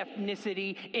 any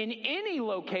ethnicity, in any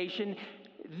location.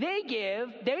 they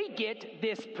get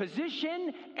this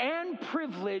position and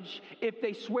privilege if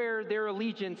they swear their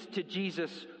allegiance to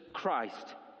Jesus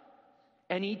Christ.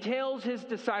 And he tells his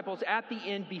disciples at the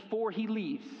end before he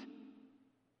leaves,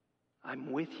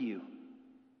 I'm with you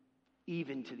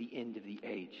even to the end of the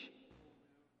age.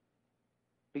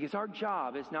 Because our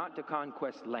job is not to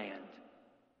conquest land.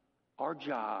 Our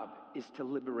job is to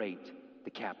liberate the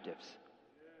captives.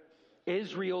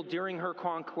 Israel, during her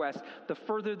conquest, the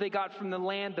further they got from the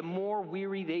land, the more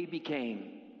weary they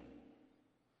became.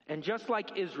 And just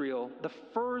like Israel, the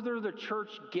further the church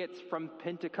gets from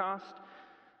Pentecost,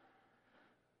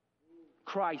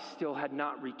 Christ still had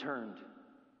not returned.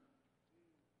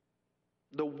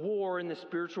 The war in the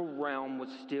spiritual realm was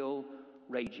still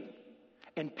raging.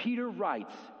 And Peter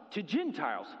writes to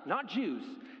Gentiles, not Jews.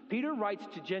 Peter writes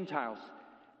to Gentiles,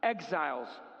 exiles,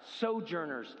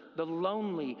 sojourners, the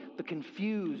lonely, the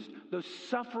confused, those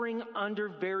suffering under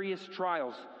various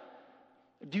trials.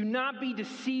 Do not be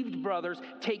deceived, brothers.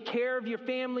 Take care of your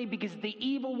family because the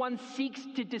evil one seeks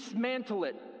to dismantle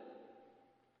it.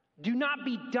 Do not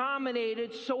be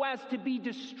dominated so as to be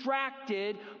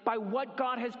distracted by what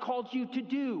God has called you to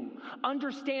do.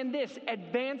 Understand this,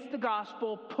 advance the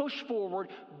gospel, push forward,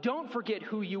 don't forget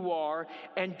who you are,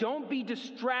 and don't be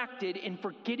distracted in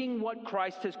forgetting what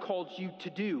Christ has called you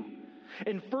to do.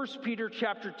 In 1 Peter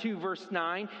chapter 2, verse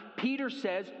 9, Peter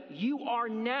says, you are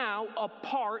now a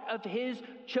part of his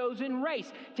chosen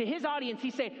race. To his audience,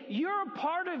 he's saying, you're a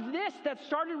part of this that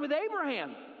started with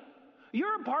Abraham.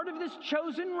 You're a part of this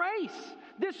chosen race,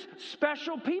 this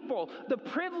special people. The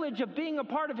privilege of being a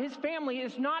part of his family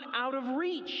is not out of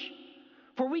reach.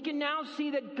 For we can now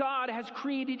see that God has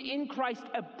created in Christ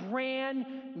a brand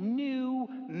new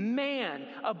man,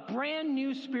 a brand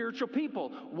new spiritual people,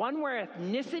 one where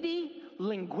ethnicity,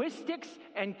 linguistics,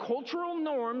 and cultural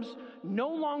norms no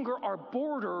longer are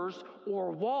borders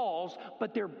or walls,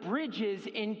 but they're bridges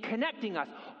in connecting us.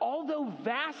 Although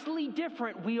vastly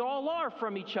different we all are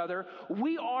from each other,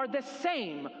 we are the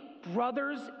same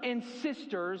brothers and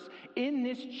sisters in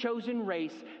this chosen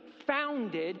race,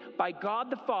 founded by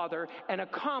God the Father and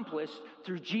accomplished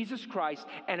through Jesus Christ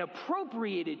and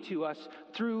appropriated to us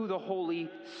through the Holy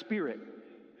Spirit.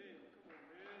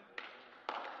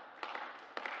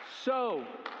 So,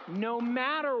 no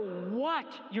matter what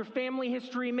your family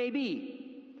history may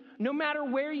be, no matter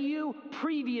where you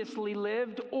previously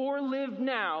lived or live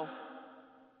now,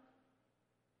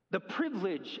 the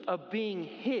privilege of being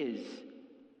his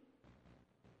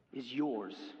is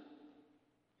yours.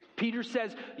 Peter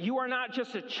says, you are not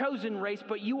just a chosen race,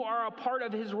 but you are a part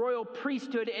of his royal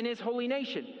priesthood and his holy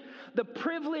nation. The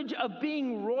privilege of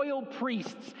being royal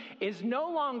priests is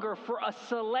no longer for a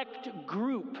select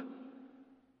group.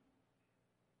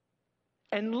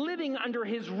 And living under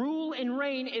his rule and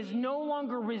reign is no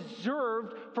longer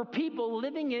reserved for people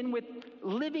living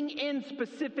in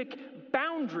specific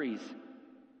boundaries.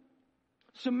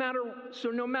 So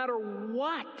no matter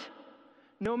what,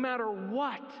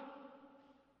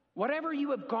 whatever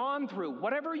you have gone through,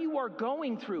 whatever you are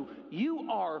going through, you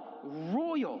are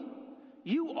royal.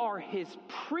 You are his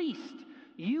priest.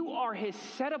 You are his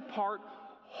set apart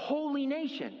holy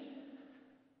nation.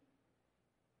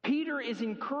 Peter is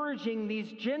encouraging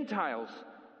these Gentiles.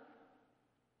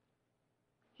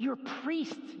 You're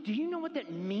priests. Do you know what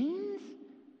that means?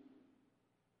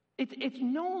 It's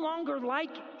no longer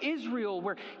like Israel,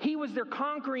 where he was their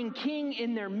conquering king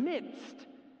in their midst.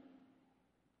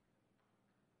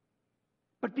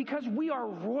 But because we are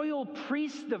royal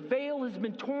priests, the veil has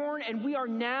been torn and we are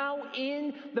now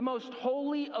in the most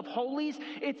holy of holies.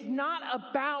 It's not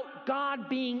about God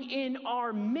being in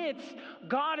our midst.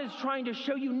 God is trying to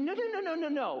show you,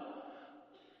 no.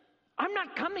 I'm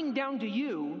not coming down to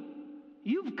you.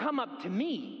 You've come up to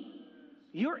me.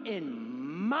 You're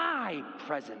in my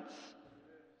presence.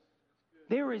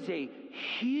 There is a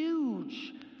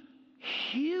huge,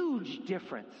 huge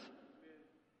difference.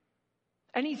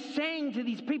 And he's saying to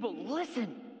these people,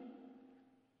 listen,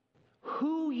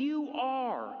 who you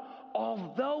are,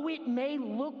 although it may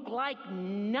look like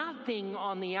nothing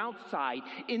on the outside,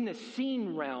 in the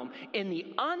seen realm, in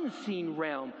the unseen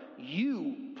realm,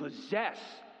 you possess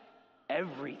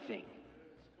everything.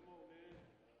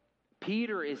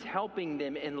 Peter is helping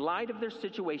them in light of their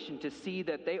situation to see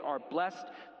that they are blessed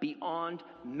beyond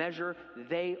measure.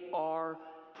 They are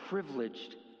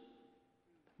privileged.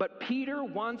 But Peter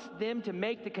wants them to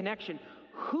make the connection,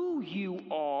 who you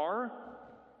are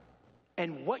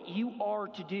and what you are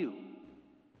to do.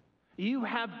 You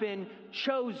have been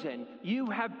chosen.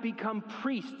 You have become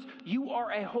priests. You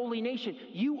are a holy nation.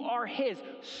 You are his,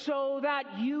 so that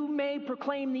you may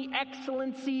proclaim the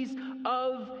excellencies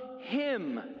of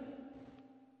him.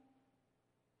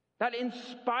 That in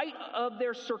spite of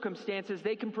their circumstances,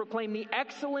 they can proclaim the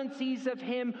excellencies of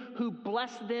Him who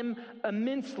blessed them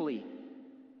immensely.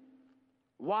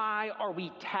 Why are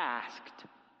we tasked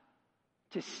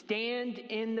to stand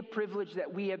in the privilege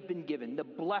that we have been given, the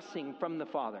blessing from the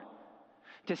Father?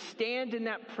 To stand in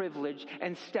that privilege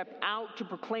and step out to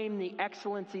proclaim the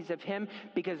excellencies of Him,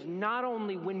 because not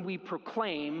only when we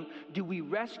proclaim do we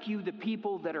rescue the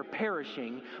people that are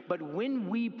perishing, but when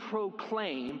we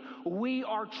proclaim, we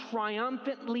are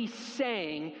triumphantly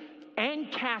saying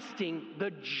and casting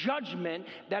the judgment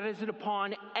that is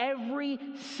upon every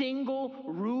single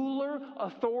ruler,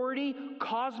 authority,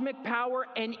 cosmic power,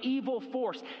 and evil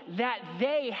force, that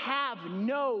they have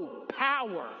no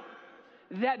power,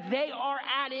 that they are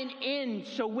at an end.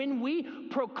 So when we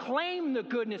proclaim the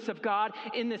goodness of God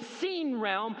in the seen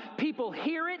realm, people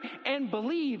hear it and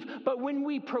believe. But when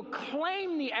we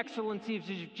proclaim the excellencies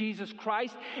of Jesus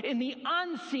Christ in the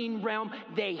unseen realm,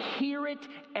 they hear it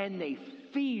and they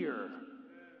fear.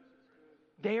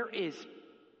 There is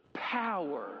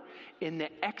power in the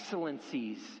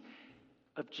excellencies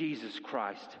of Jesus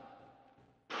Christ.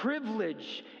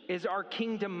 Privilege is our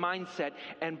kingdom mindset,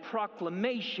 and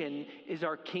proclamation is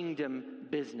our kingdom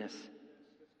business.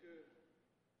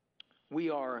 We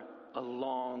are a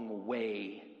long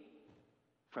way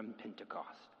from Pentecost.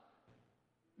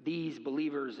 These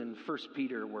believers in 1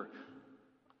 Peter were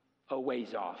a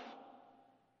ways off,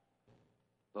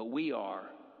 but we are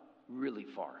really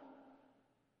far.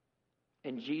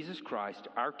 And Jesus Christ,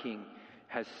 our King,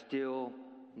 has still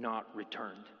not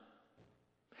returned.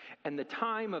 And the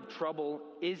time of trouble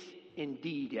is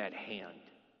indeed at hand.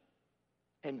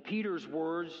 And Peter's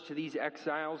words to these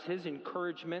exiles, his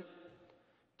encouragement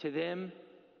to them,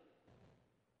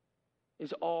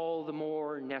 is all the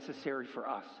more necessary for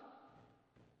us.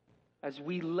 As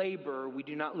we labor, we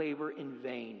do not labor in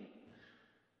vain,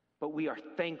 but we are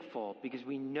thankful because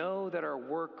we know that our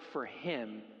work for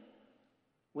Him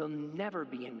will never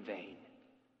be in vain.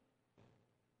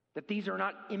 That these are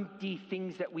not empty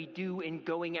things that we do in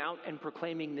going out and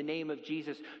proclaiming the name of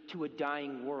Jesus to a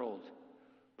dying world.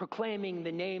 Proclaiming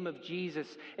the name of Jesus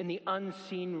in the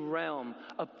unseen realm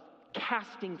of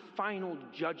casting final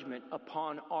judgment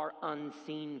upon our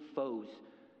unseen foes.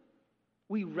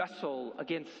 We wrestle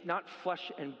against not flesh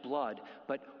and blood,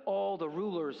 but all the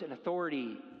rulers and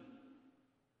authority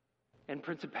and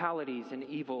principalities and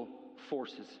evil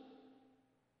forces.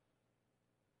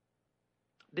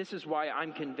 This is why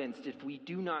I'm convinced if we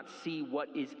do not see what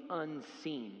is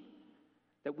unseen,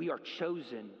 that we are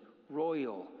chosen,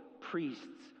 royal, priests,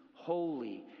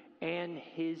 holy, and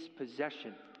His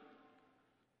possession,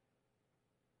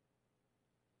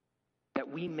 that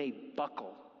we may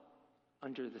buckle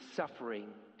under the suffering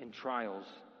and trials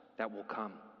that will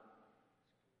come.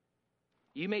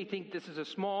 You may think this is a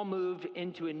small move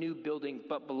into a new building,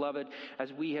 but beloved,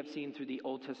 as we have seen through the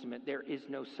Old Testament, there is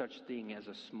no such thing as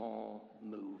a small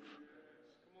move.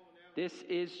 This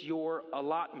is your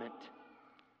allotment.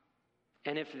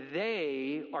 And if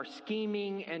they are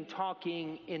scheming and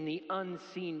talking in the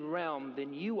unseen realm,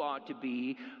 then you ought to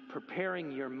be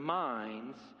preparing your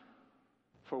minds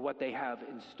for what they have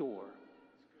in store.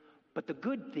 But the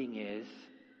good thing is,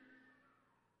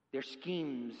 their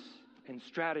schemes and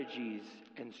strategies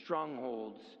and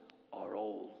strongholds are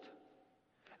old.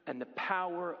 And the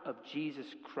power of Jesus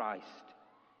Christ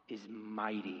is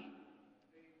mighty.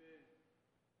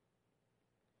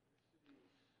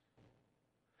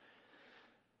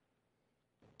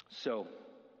 So,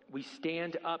 we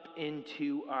stand up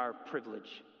into our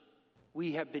privilege.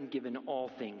 We have been given all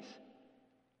things.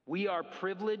 We are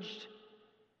privileged,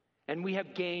 and we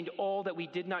have gained all that we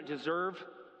did not deserve.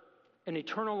 An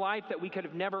eternal life that we could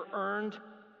have never earned.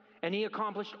 And He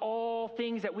accomplished all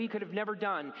things that we could have never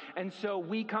done. And so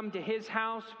we come to His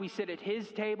house, we sit at His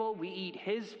table, we eat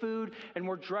His food, and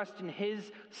we're dressed in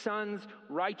His Son's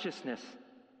righteousness.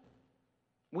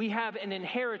 We have an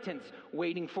inheritance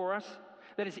waiting for us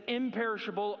that is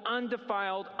imperishable,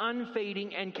 undefiled,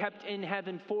 unfading, and kept in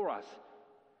heaven for us.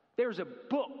 There's a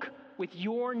book with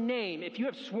your name. If you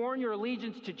have sworn your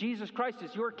allegiance to Jesus Christ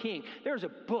as your King, there's a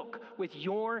book with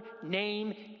your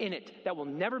name in it that will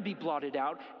never be blotted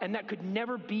out and that could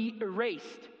never be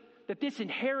erased. That this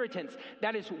inheritance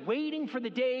that is waiting for the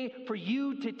day for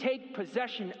you to take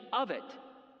possession of it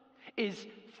is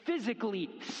physically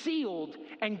sealed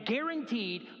and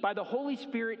guaranteed by the Holy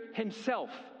Spirit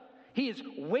Himself. He is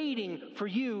waiting for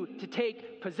you to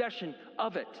take possession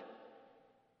of it.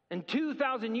 And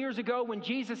 2,000 years ago, when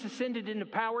Jesus ascended into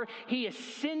power, He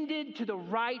ascended to the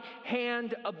right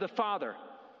hand of the Father.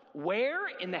 Where?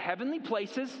 In the heavenly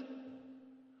places.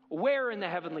 Where in the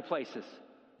heavenly places?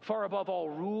 Far above all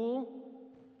rule,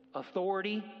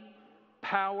 authority,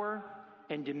 power,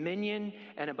 and dominion,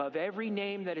 and above every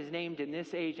name that is named in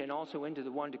this age and also into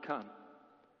the one to come.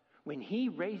 When he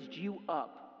raised you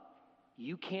up,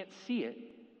 you can't see it,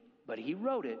 but he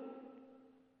wrote it.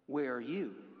 Where are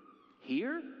you?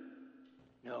 Here?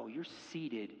 No, you're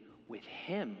seated with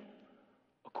him,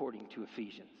 according to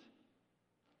Ephesians.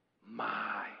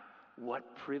 My,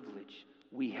 what privilege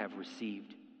we have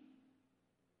received.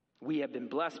 We have been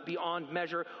blessed beyond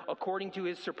measure according to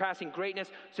his surpassing greatness.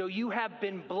 So you have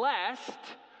been blessed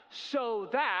so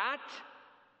that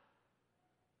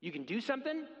you can do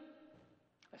something?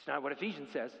 That's not what Ephesians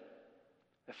says.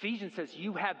 Ephesians says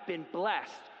you have been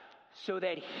blessed so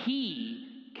that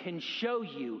he can show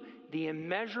you the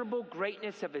immeasurable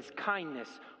greatness of his kindness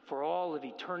for all of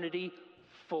eternity,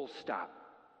 full stop.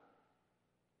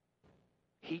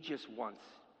 He just wants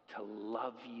to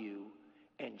love you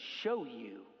and show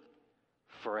you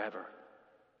forever.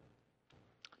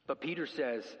 But Peter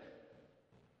says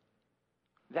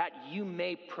that you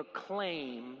may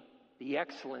proclaim the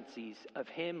excellencies of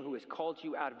him who has called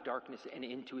you out of darkness and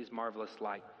into his marvelous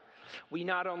light. We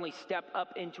not only step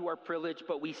up into our privilege,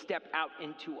 but we step out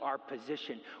into our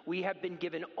position. We have been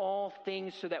given all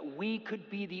things so that we could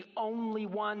be the only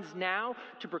ones now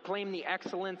to proclaim the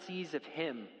excellencies of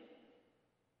him.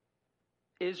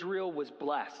 Israel was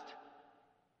blessed,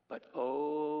 but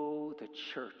oh, the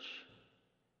church,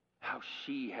 how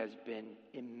she has been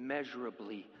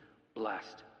immeasurably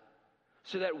blessed.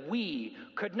 So that we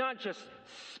could not just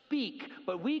speak,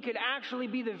 but we could actually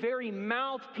be the very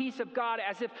mouthpiece of God,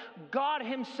 as if God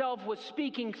himself was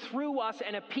speaking through us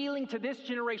and appealing to this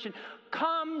generation.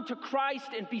 Come to Christ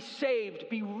and be saved,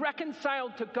 be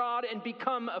reconciled to God and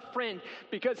become a friend,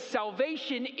 because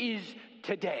salvation is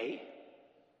today.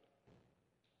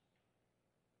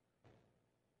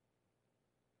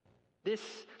 This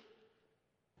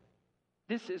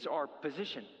is our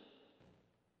position.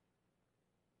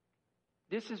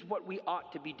 This is what we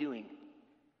ought to be doing.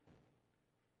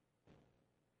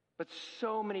 But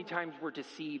so many times we're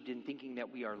deceived in thinking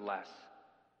that we are less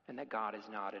and that God is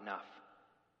not enough.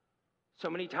 So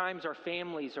many times our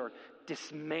families are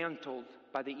dismantled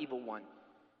by the evil one.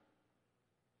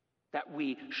 That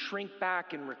we shrink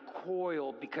back and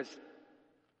recoil because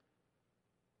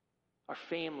our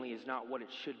family is not what it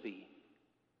should be.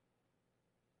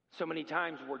 So many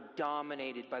times we're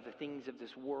dominated by the things of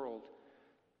this world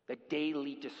that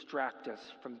daily distract us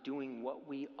from doing what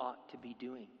we ought to be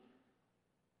doing.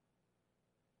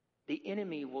 The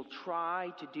enemy will try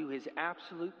to do his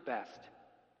absolute best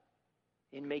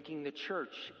in making the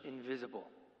church invisible.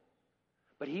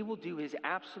 But he will do his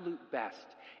absolute best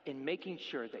in making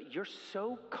sure that you're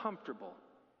so comfortable,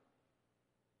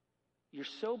 you're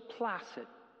so placid,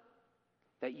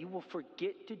 that you will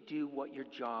forget to do what your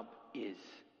job is.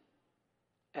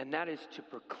 And that is to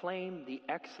proclaim the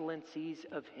excellencies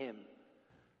of him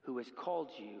who has called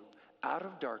you out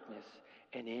of darkness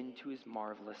and into his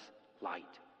marvelous light.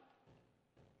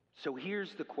 So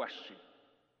here's the question.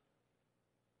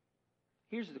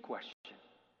 Is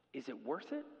it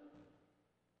worth it?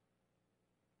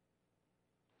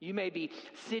 You may be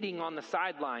sitting on the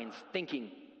sidelines thinking,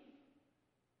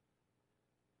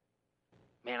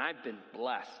 man, I've been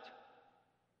blessed.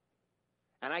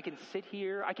 And I can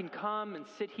come and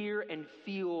sit here and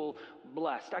feel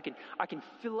blessed. I can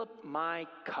fill up my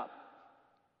cup.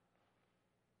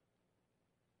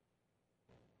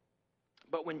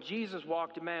 But when Jesus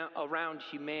walked around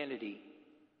humanity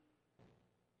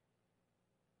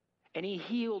and he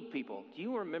healed people, do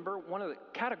you remember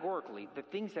categorically the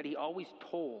things that he always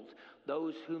told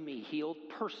those whom he healed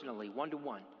personally,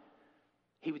 one-to-one?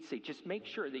 He would say, just make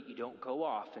sure that you don't go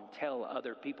off and tell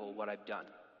other people what I've done.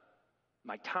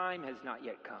 My time has not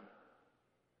yet come.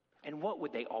 And what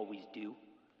would they always do?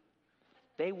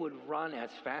 They would run as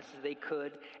fast as they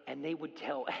could, and they would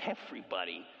tell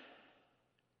everybody.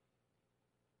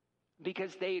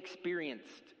 Because they experienced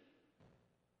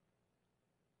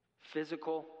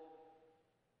physical,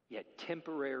 yet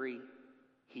temporary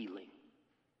healing.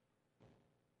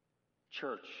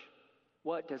 Church,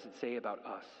 what does it say about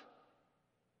us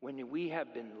when we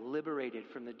have been liberated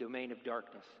from the domain of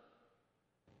darkness,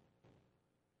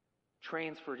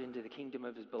 transferred into the kingdom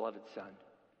of his beloved Son,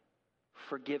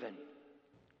 forgiven,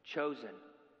 chosen,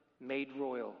 made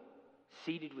royal,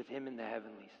 seated with him in the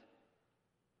heavenlies,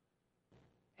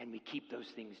 and we keep those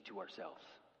things to ourselves?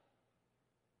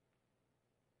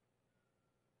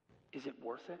 Is it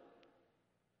worth it?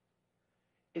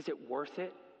 Is it worth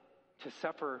it to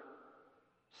suffer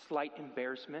slight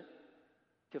embarrassment,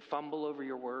 to fumble over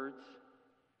your words,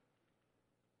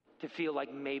 to feel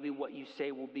like maybe what you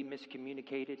say will be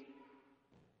miscommunicated?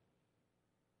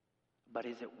 But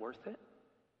is it worth it?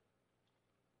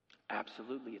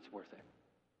 Absolutely, it's worth it.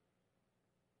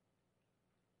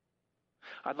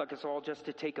 I'd like us all just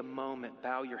to take a moment,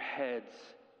 bow your heads,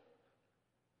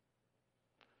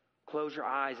 close your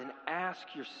eyes, and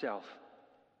ask yourself,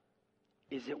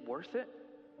 is it worth it?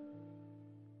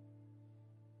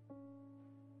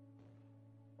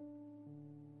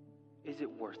 Is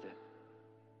it worth it?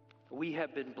 We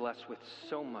have been blessed with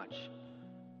so much.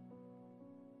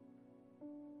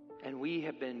 And we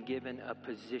have been given a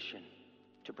position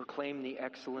to proclaim the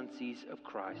excellencies of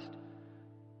Christ.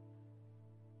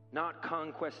 Not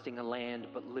conquesting a land,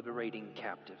 but liberating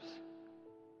captives.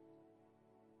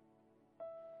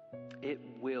 It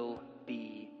will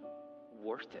be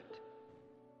worth it.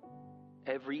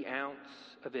 Every ounce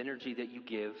of energy that you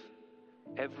give,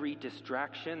 every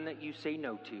distraction that you say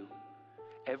no to,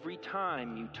 every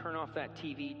time you turn off that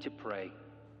TV to pray,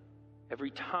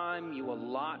 every time you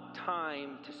allot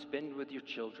time to spend with your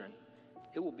children,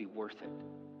 it will be worth it.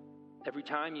 Every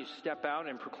time you step out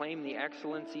and proclaim the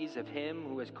excellencies of Him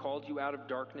who has called you out of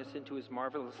darkness into His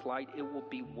marvelous light, it will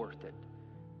be worth it.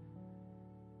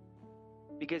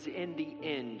 Because in the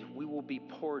end, we will be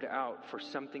poured out for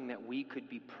something that we could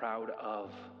be proud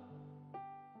of.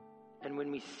 And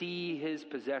when we see His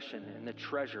possession and the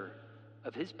treasure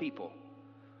of His people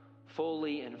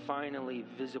fully and finally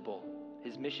visible,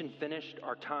 His mission finished,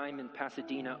 our time in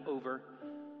Pasadena over,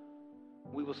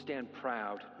 we will stand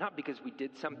proud, not because we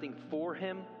did something for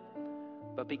Him,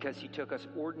 but because He took us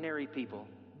ordinary people,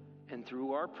 and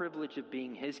through our privilege of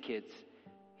being His kids,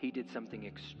 He did something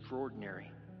extraordinary.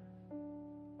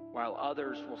 While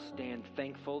others will stand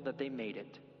thankful that they made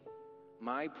it,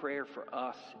 my prayer for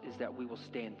us is that we will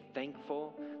stand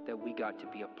thankful that we got to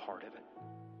be a part of it.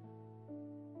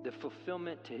 The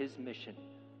fulfillment to His mission,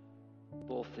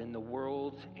 both in the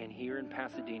world and here in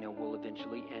Pasadena, will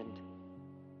eventually end.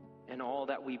 And all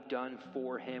that we've done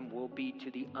for Him will be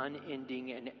to the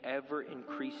unending and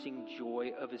ever-increasing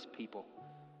joy of His people.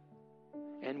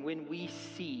 And when we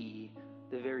see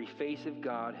the very face of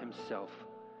God Himself,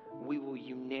 we will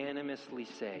unanimously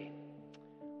say,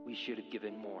 we should have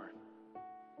given more.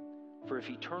 For if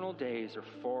eternal days are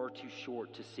far too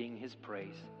short to sing His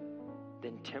praise,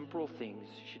 then temporal things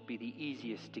should be the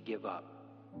easiest to give up.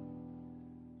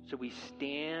 So we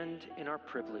stand in our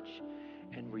privilege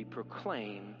and we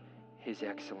proclaim His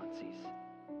excellencies.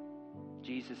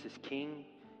 Jesus is King,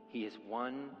 He is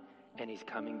won, and He's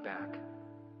coming back.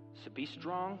 So be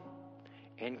strong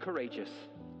and courageous,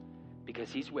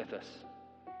 because He's with us,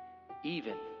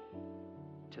 even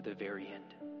to the very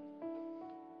end.